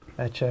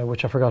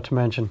 which I forgot to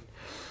mention.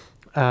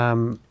 Yeah,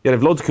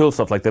 they've loads of cool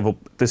stuff. Like they've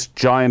this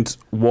giant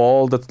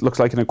wall that looks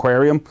like an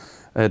aquarium,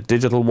 a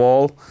digital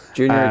wall.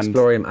 Junior and-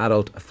 Explorium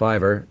adult, a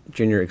 £5.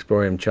 Junior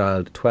Explorium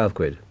child, 12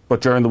 quid.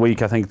 But during the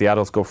week, I think the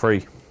adults go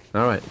free.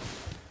 All right.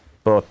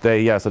 But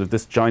so they've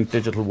this giant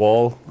digital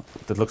wall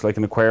that looks like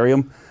an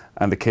aquarium,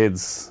 and the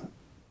kids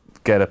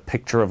get a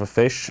picture of a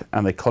fish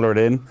and they colour it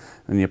in,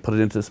 and you put it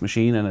into this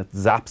machine and it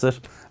zaps it,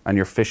 and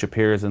your fish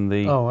appears in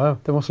the Oh wow,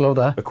 they must love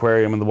that.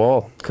 aquarium in the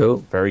wall. Cool.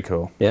 Very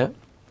cool. Yeah.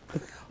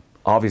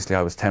 Obviously,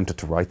 I was tempted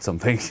to write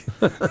something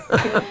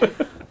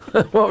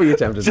What were you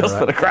tempted to just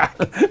for write? the crack.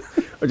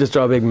 Or just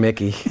draw a big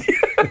Mickey.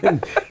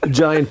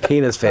 Giant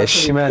penis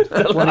fish. He meant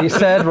when he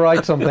said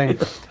write something,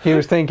 he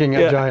was thinking Yeah.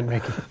 a giant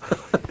Mickey.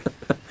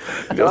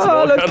 Just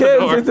Oh, walk look, out the kids,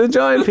 door. it's a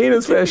giant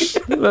penis fish.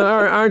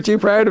 Aren't you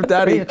proud of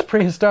Daddy? It's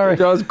prehistoric.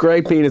 He draws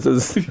great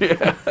penises.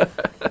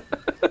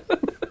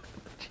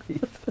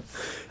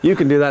 You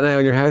can do that now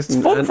in your house.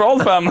 It's fun for all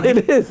the family.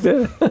 It is,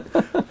 yeah.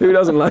 Who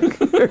doesn't like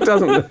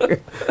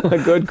a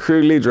good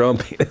crudely drawn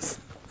penis?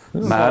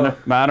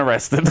 Man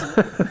arrested.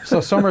 So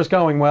summer's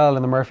going well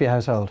in the Murphy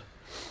household.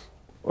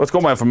 What's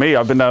going on for me?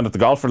 I've been down at the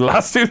golf for the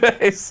last 2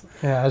 days.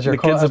 Yeah, as The your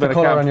kids as have the been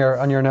at colour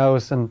camp. on your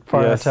nose, and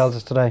Farah Yes. tells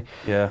us today.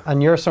 Yeah.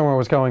 And your summer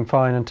was going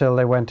fine until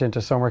they went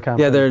into summer camp.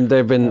 Yeah, they've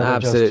been They're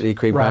just absolutely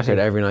creep ratty. crackered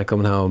every night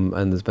coming home,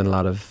 and there's been a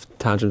lot of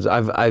tantrums.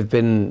 I've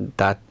been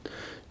that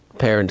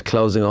parent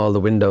closing all the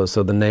windows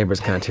so the neighbours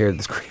can't hear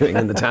the screaming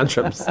and the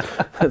tantrums.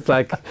 It's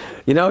like,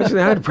 you know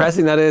how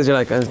depressing that is. You're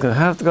like, I'm just gonna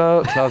have to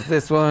go close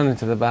this one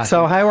into the back.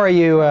 So how are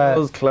you?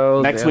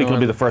 close. Next week will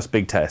be the first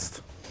big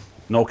test.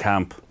 No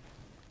camp.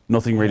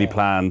 Nothing really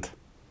planned.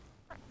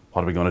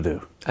 What are we going to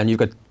do? And you've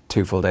got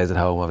 2 full days at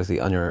home, obviously,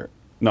 on your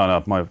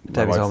No, my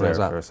Debbie's wife's home there as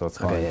well. first, so it's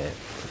fine. Okay,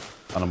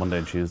 yeah. On a Monday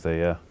and Tuesday,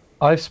 yeah.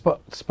 I've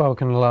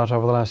spoken a lot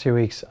over the last few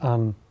weeks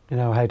on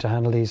how to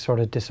handle these sort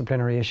of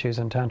disciplinary issues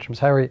and tantrums.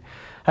 How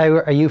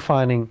are you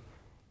finding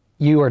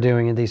you are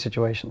doing in these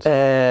situations?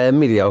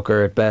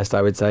 Mediocre at best,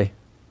 I would say.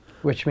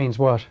 Which means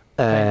what?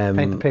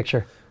 Paint the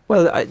picture.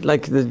 Well,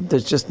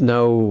 there's just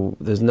no.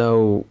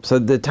 So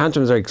the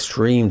tantrums are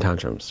extreme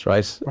tantrums,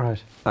 right?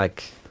 Right.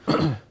 Like,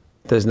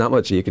 there's not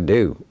much you can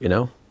do, you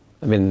know?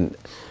 I mean,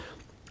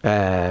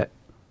 Well,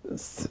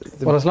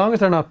 as long as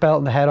they're not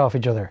belting the head off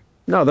each other,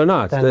 no, they're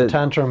not. then the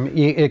tantrum,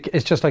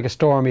 it's just like a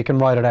storm. You can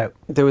ride it out.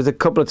 There was a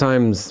couple of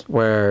times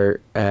where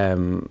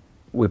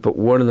we put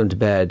one of them to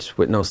bed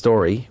with no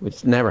story,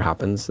 which never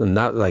happens, and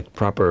that like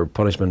proper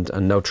punishment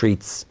and no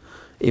treats,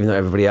 even though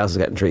everybody else is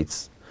getting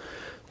treats.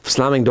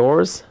 Slamming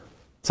doors.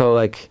 So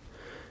like,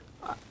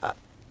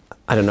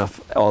 I don't know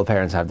if all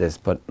parents have this,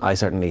 but I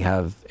certainly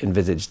have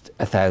envisaged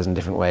 1,000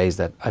 different ways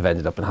that I've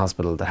ended up in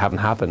hospital that haven't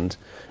happened,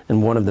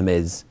 and one of them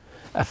is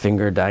a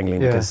finger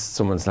dangling Yeah. because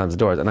someone slams the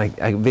doors. And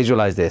I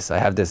visualise this. I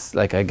have this,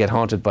 like, I get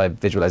haunted by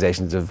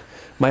visualisations of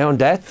my own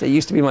death. It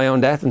used to be my own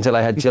death until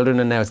I had children,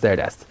 and now it's their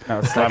death. Now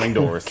it's slamming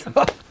doors.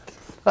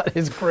 That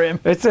is grim.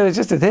 It's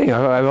just a thing.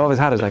 I've always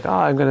had it. It's like, oh,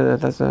 I'm going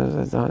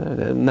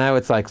to... Now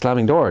it's like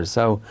slamming doors.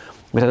 So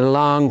we had a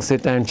long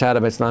sit-down chat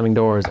about slamming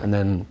doors, and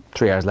then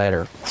 3 hours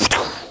later,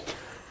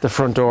 the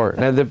front door.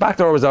 Now, the back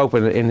door was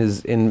open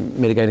in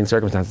mitigating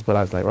circumstances, but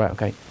I was like, right,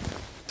 okay.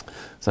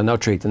 So no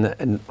treats.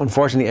 And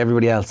unfortunately,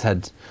 everybody else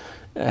had...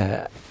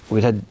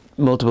 we'd had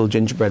multiple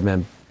gingerbread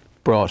men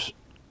brought.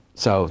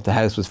 So the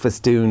house was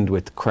festooned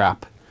with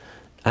crap,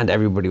 and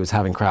everybody was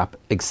having crap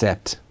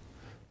except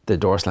the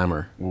door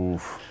slammer.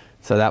 Oof.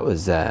 So that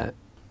was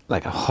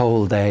like a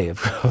whole day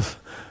of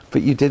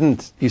but you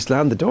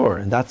slammed the door,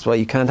 and that's why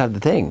you can't have the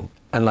thing.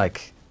 And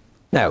like,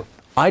 now,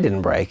 I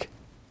didn't break,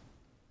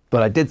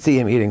 but I did see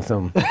him eating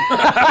some.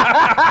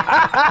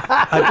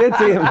 I did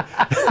see him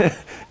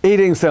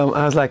eating some.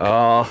 I was like,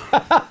 Oh,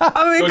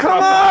 I mean,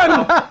 come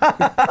on!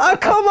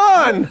 Come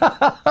on!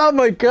 Oh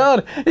my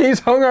God, he's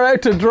hung her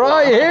out to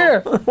dry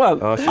here. Well,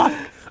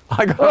 oh,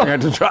 I got here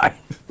to try.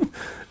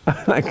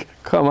 I'm like,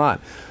 come on.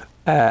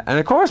 And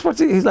of course,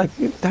 he's like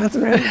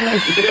dancing around the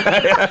place.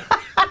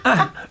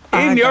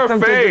 in your face.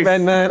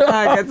 Gingerbread man.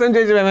 I get some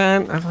gingerbread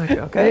man. I'm like,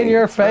 okay. In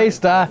your face,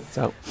 Dad.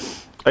 So,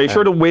 Are you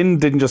sure the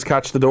wind didn't just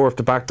catch the door if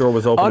the back door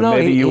was open? oh and no,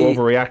 maybe you he-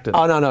 overreacted.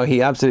 Oh no,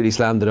 he absolutely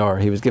slammed the door.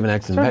 He was giving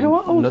out to Sorry,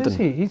 how old nothing. is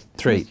he? He's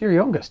 3. He's your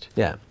youngest.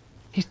 Yeah.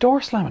 He's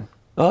door slamming.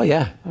 Oh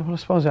yeah. Well, I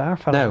suppose our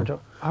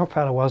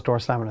fella was door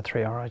slamming at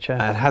 3. All right,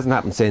 yeah. It hasn't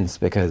happened since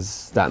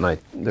because that night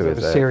there It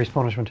was was serious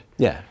punishment.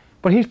 yeah.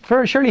 But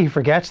surely he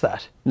forgets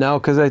that. No,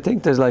 because I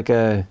think there's like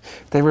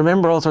they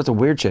remember all sorts of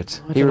weird shit.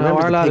 I He don't know,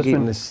 remembers our the lad pig has eating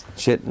been- this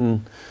shit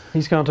and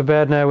He's gone to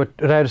bed now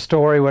without a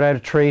story, without a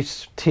treat.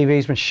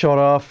 TV's been shut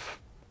off.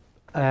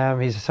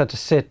 He's had to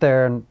sit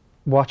there and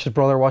watch his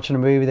brother watching a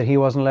movie that he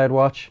wasn't allowed to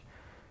watch.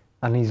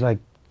 And he's like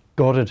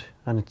gutted,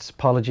 and it's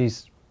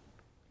apologies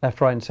left,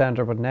 right and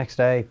centre. But next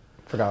day,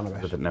 forgotten If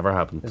about. it never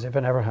happened. As if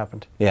it never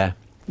happened. Yeah.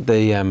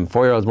 The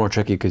 4-year-old's more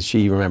tricky because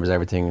she remembers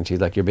everything and she's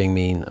like, "You're being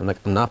mean." I'm like,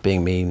 "I'm not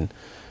being mean."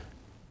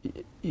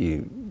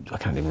 I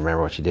can't even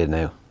remember what she did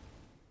now.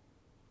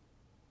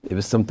 It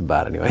was something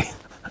bad anyway.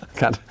 I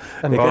can't.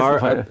 And it gets Or,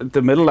 to the point-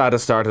 the middle lad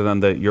has started on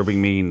the "you're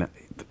being mean."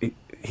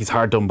 He's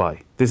hard done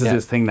by. This is Yeah.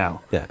 his thing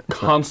now. Yeah.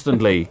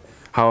 Constantly,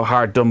 how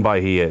hard done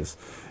by he is.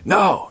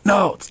 No,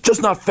 it's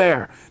just not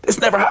fair. This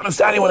never happens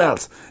to anyone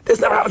else. This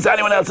never happens to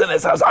anyone else in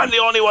this house. I'm the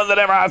only one that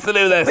ever has to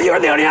do this. But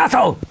you're the only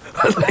asshole.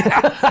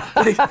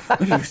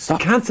 Stop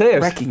Can't say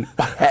it. wrecking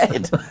my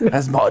head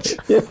as much.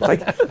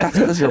 Like, that's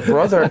because your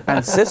brother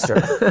and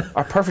sister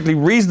are perfectly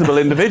reasonable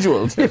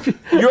individuals.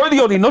 You're the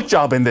only nut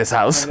job in this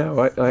house.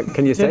 No,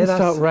 can you say Didn't that?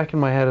 stop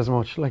wrecking my head as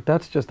much. Like,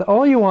 that's just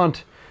all I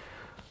want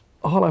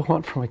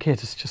from my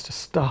kids is just to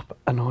stop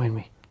annoying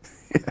me.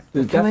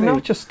 Can they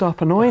not just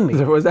stop annoying me?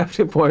 There was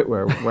actually a point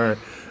where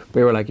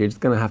we were like, "You're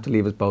just going to have to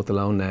leave us both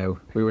alone now."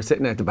 We were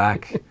sitting out the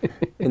back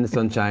in the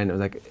sunshine. It was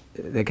like,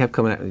 they kept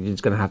coming out, "You're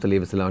just going to have to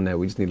leave us alone now.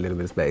 We just need a little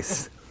bit of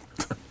space."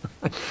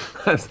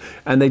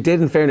 And they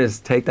did, in fairness,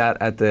 take that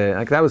at the,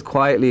 like, that was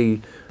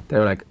quietly, they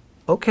were like,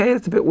 "Okay,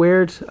 that's a bit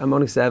weird. I'm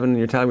only 7,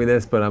 you're telling me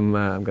this, but I'm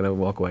going to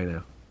walk away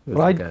now." It was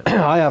Well, like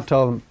I have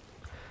told him,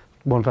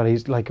 one fella,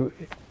 he's like,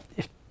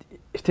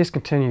 if this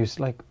continues,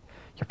 like,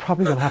 you're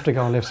probably going to have to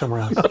go and live somewhere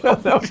else.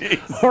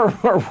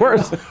 or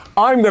worse,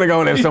 I'm going to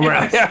go and live somewhere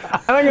else. And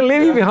I'm going to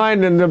leave you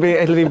behind, and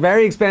it'll be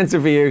very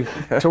expensive for you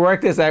to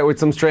work this out with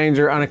some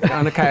stranger on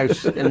a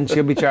couch, and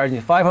she'll be charging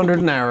you $500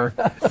 an hour,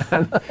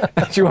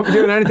 and she won't be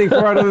doing anything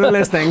for it other than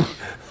listening.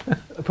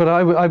 But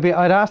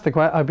I'd ask the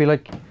question, I'd be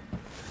like,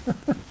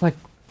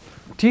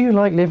 do you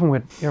like living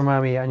with your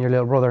mommy and your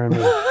little brother and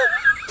me?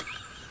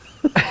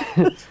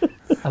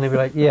 And he'd be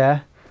like, yeah.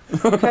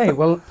 Okay,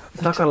 well,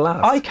 It's not going to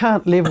last. I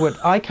can't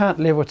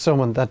live with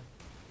someone that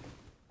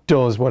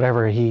does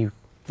whatever he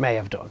may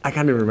have done. I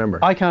can't even remember.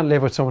 I can't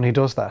live with someone who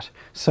does that.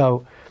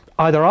 So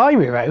either I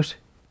move out,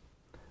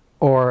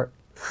 or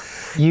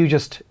you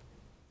just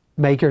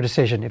make your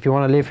decision. If you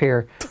want to live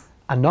here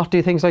and not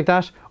do things like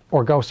that,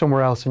 or go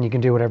somewhere else and you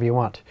can do whatever you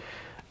want.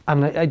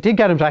 And I did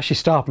get him to actually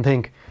stop and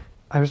think.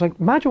 I was like,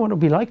 imagine what it would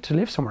be like to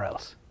live somewhere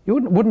else. It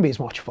wouldn't be as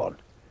much fun.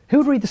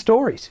 Who'd read the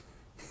stories?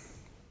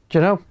 Do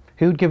you know?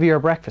 Who'd give you your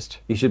breakfast?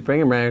 You should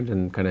bring him round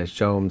and kind of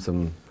show him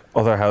some,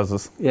 Other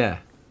houses. yeah,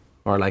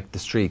 or like the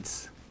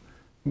streets.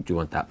 Do you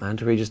want that man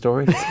to read your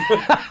stories?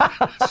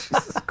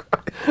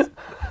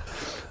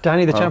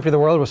 Danny, the champion of the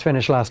world, was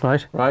finished last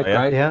night. Right, Yeah.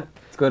 right. Yeah.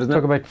 It's good, isn't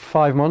Took it? about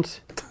 5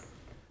 months,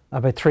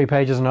 about 3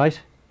 pages a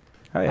night.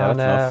 Oh, yeah, And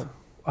that's enough.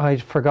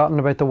 I'd forgotten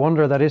about the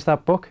wonder that is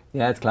that book.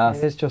 Yeah, it's class.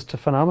 It is just a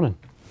phenomenon.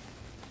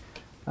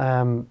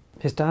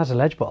 His dad's a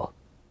ledge ball,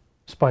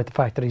 despite the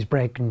fact that he's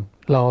breaking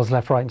laws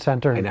left, right, and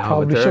centre. And know,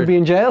 probably but should be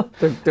in jail.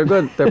 They're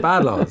good. They're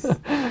bad laws.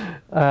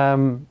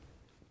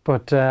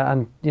 But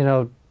and you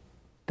know,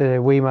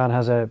 the wee man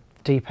has a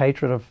deep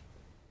hatred of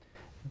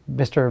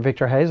Mr.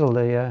 Victor Hazel,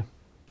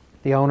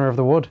 the owner of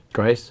the wood,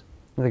 Great.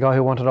 the guy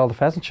who wanted all the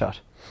pheasants shot.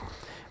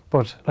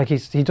 But like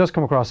he does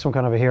come across some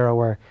kind of a hero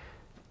where,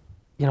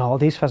 you know, all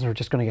these pheasants were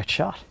just going to get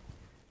shot.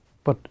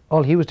 But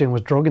all he was doing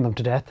was drugging them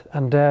to death,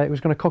 and he was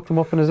going to cook them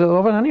up in his little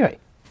oven anyway.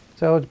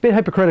 So it's a bit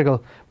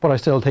hypocritical, but I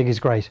still think he's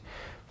great.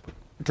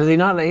 Does he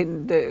not?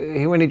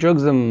 When he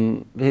drugs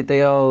them,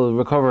 they all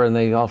recover and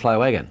they all fly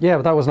away again. Yeah,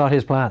 but that was not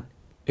his plan.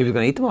 He was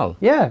going to eat them all.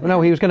 Yeah,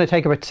 no, he was going to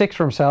take about 6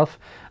 for himself,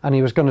 and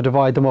he was going to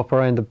divide them up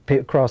around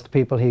across the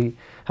people he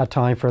had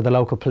time for, the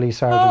local police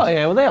sergeant, Oh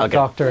yeah, well they all the get.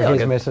 doctor, they all his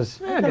get- missus.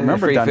 Yeah, I get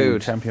remember free Danny,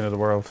 food. champion of the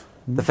world.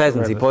 The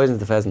pheasants. He poisons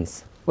the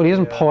pheasants. Well, he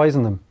doesn't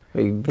poison them.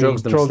 He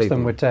drugs He them. drugs sleeping.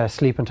 them with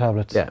sleeping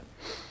tablets. Yeah.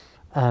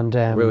 And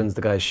Ruins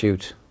the guy's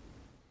shoot.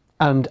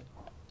 And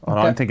Oh,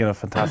 no, I'm thinking of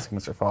Fantastic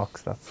Mr.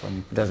 Fox. That's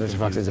Desert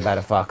Fox is about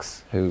a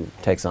fox who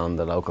takes on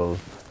the local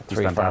He's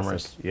 3 fantastic.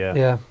 farmers. Yeah.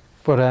 yeah,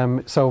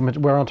 but so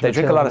we're on to They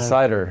drink a lot of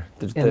Matilda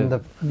cider.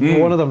 now.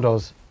 One of them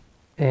does.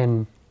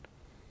 In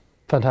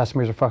Fantastic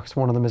Mr. Fox,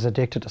 one of them is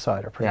addicted to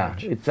cider. Pretty Yeah,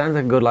 much. it sounds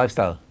like a good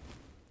lifestyle.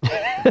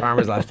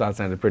 Farmer's lifestyle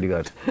sounded pretty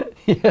good.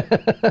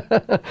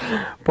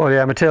 But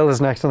yeah,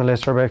 Matilda's next on the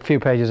list. We're about a few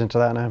pages into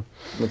that now.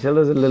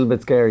 Matilda's a little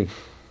bit scary.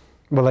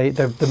 Well,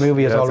 the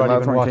movie has Yeah, so already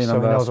lads been weren't watched, keen so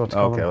on he knows that. what's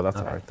coming. Okay, well that's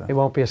alright He then.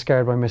 won't be as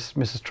scared by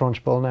Mrs.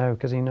 Trunchbull now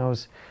because he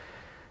knows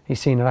he's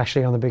seen it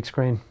actually on the big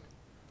screen.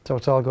 So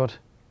it's all good.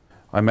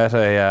 I met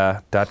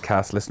a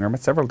Dadcast listener. I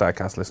met several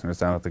Dadcast listeners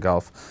down at the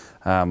golf.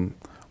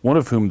 One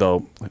of whom,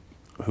 though,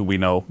 who we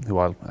know, who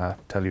I'll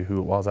tell you who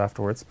it was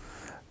afterwards,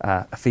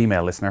 a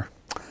female listener,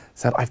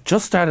 said, "I've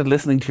just started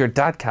listening to your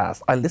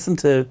Dadcast. I listened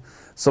to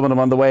some of them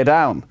on the way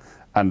down."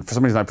 And for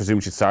some reason, I presume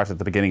she started at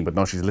the beginning, but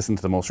no, she's listened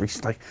to the most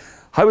recent. She's like,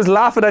 "I was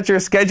laughing at your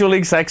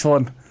scheduling sex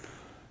one."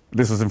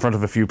 This was in front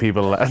of a few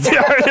people. And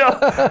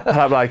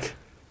I'm like,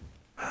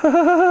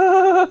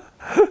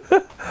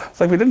 it's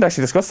like, we didn't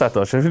actually discuss that,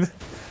 though.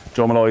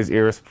 Joe Malloy's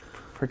ears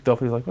pricked up.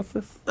 He's like, "What's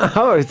this?"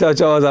 Oh, I thought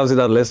Joe was obviously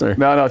not a listener.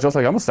 No, just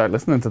like, I'm going to start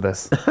listening to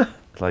this.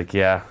 Like,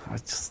 yeah, I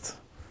just...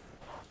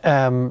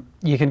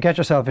 You can get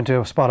yourself into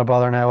a spot of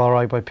bother now, all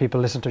right, by people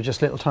listening to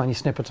just little tiny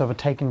snippets of it,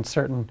 taking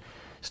certain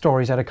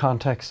stories out of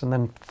context and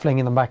then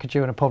flinging them back at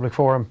you in a public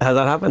forum. Has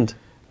that happened?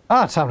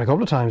 It's happened a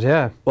couple of times,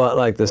 yeah. What,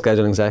 like the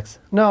scheduling sex?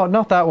 No,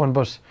 not that one,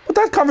 but But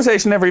that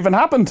conversation never even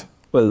happened.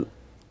 Well,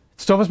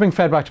 stuff is being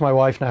fed back to my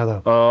wife now,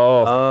 though.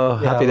 Oh,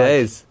 Yeah, happy like-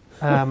 days.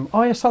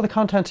 I saw the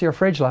contents of your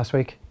fridge last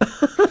week.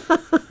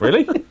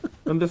 really?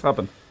 When did this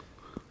happen?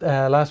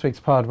 Last week's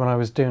pod when I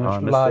was doing I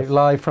it missed live, it.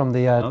 live from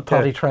the Okay.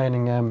 potty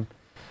training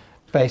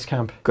base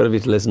camp. Good of you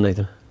to listen,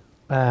 Nathan.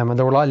 And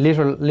there were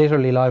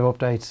literally live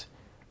updates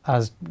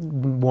as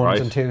ones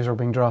Right. and twos were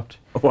being dropped.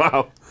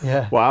 Wow.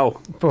 Yeah. Wow.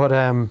 But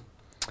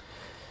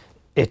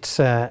it's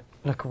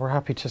look, we're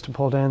happy just to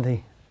pull down the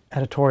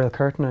editorial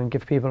curtain and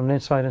give people an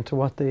insight into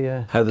what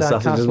the How the Dadcast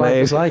sausage is life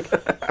made. is like.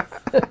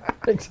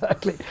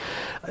 Exactly.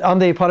 On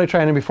the potty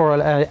training before,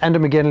 Enda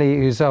McGinley,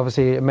 who's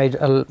obviously a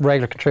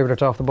regular contributor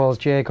to Off the Ball's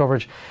GA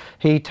coverage,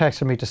 he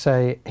texted me to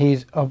say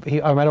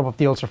I met up at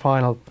the Ulster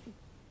final,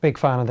 big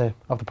fan of the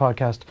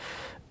podcast.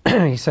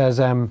 He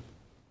says,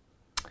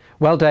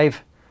 "Well,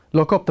 Dave,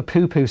 look up the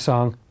Poo Poo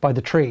song by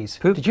The Trees."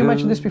 Did you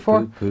mention this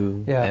before? Poo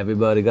poo. Yeah.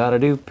 Everybody gotta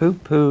do poo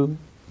poo.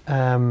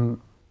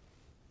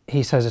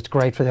 He says it's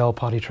great for the old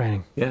potty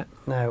training. Yeah.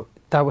 Now,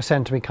 that was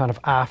sent to me kind of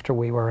after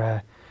we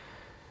were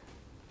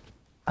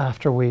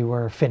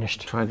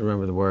finished. Trying to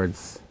remember the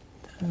words.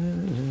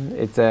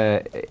 It's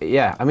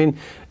yeah. I mean,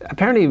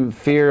 apparently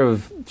fear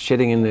of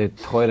shitting in the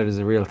toilet is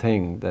a real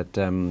thing that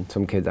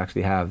some kids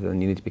actually have,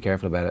 and you need to be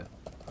careful about it.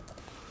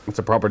 It's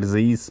a proper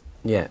disease.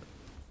 Yeah.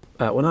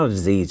 Well, not a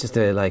disease. Just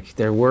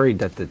they're worried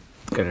that they're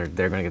going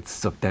to get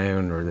sucked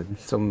down, or that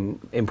some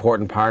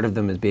important part of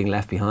them is being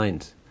left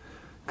behind.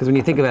 Because when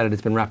you think about it,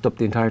 it's been wrapped up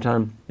the entire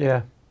time,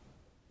 Yeah.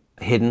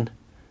 hidden,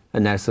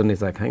 and now suddenly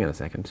it's like, hang on a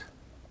second.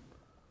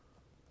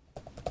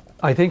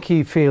 I think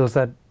he feels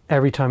that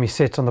every time he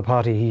sits on the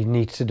potty, he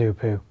needs to do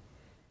poo.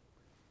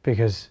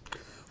 Because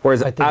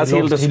Whereas I think as he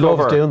he'll loves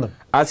discover, doing them.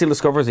 as he'll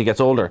discover as he gets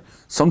older,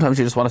 sometimes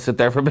you just want to sit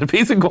there for a bit of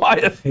peace and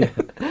quiet.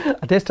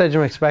 at this stage,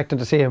 I'm expecting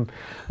to see him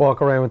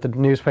walk around with the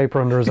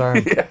newspaper under his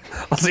arm. Yeah.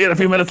 I'll see you in a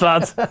few minutes,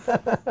 lads.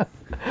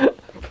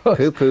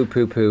 Poo poo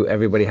poo poo.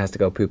 Everybody has to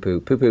go poo poo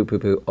poo poo poo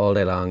poo all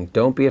day long.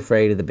 Don't be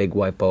afraid of the big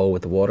white bowl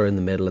with the water in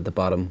the middle at the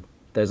bottom.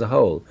 There's a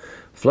hole.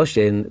 Flush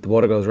in. The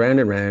water goes round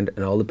and round,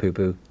 and all the poo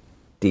poo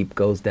deep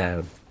goes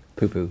down.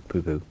 Poo poo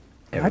poo poo.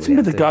 Imagine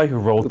you're the guy who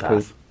wrote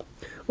that.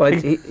 Well,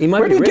 he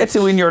might Where be do you get rich.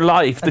 to in your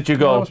life that you I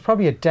go, was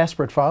probably a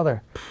desperate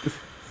father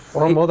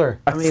or mother.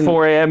 it's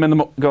 4 a.m. in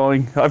the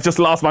going, I've just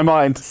lost my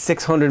mind.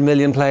 600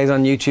 million plays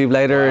on YouTube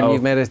later, Wow. and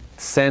you've made a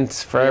cent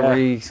for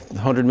every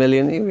 100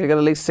 million. You get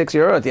at least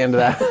 €6 at the end of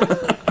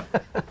that.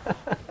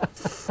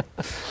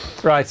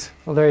 Right.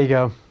 Well, there you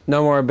go.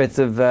 No more bits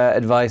of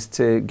advice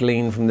to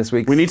glean from this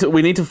week. We need to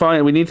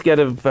get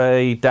a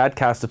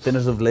Dadcast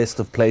definitive list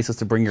of places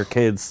to bring your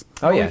kids.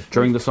 Oh yeah.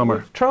 during the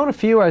summer. Thrown a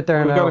few out there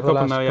We've now got a over the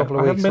couple last now. Yeah. couple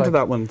of I weeks. haven't been to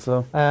like, that one,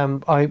 so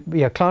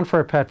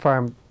Clonfert Pet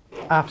Farm,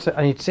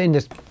 absolutely, and it's in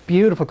this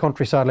beautiful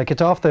countryside. Like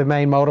it's off the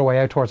main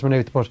motorway out towards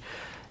Maynooth, but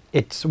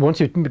it's once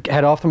you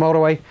head off the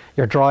motorway,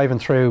 you're driving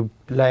through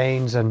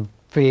lanes and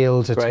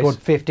fields. It's Great. a good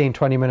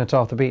 15-20 minutes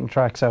off the beaten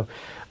track. So,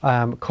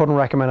 couldn't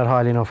recommend it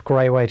highly enough.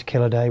 Great way to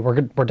kill a day.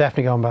 We're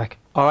definitely going back.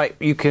 All right,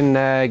 you can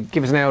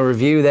give us now a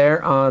review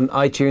there on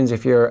iTunes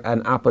if you're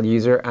an Apple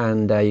user,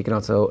 and you can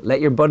also let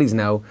your buddies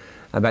know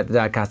about the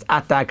Dadcast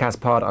at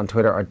DadcastPod on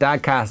Twitter, or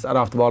dadcast at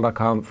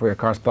offtheball.com for your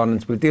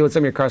correspondence. We'll deal with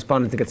some of your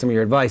correspondence to get some of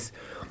your advice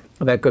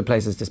about good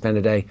places to spend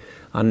a day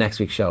on next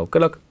week's show.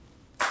 Good luck.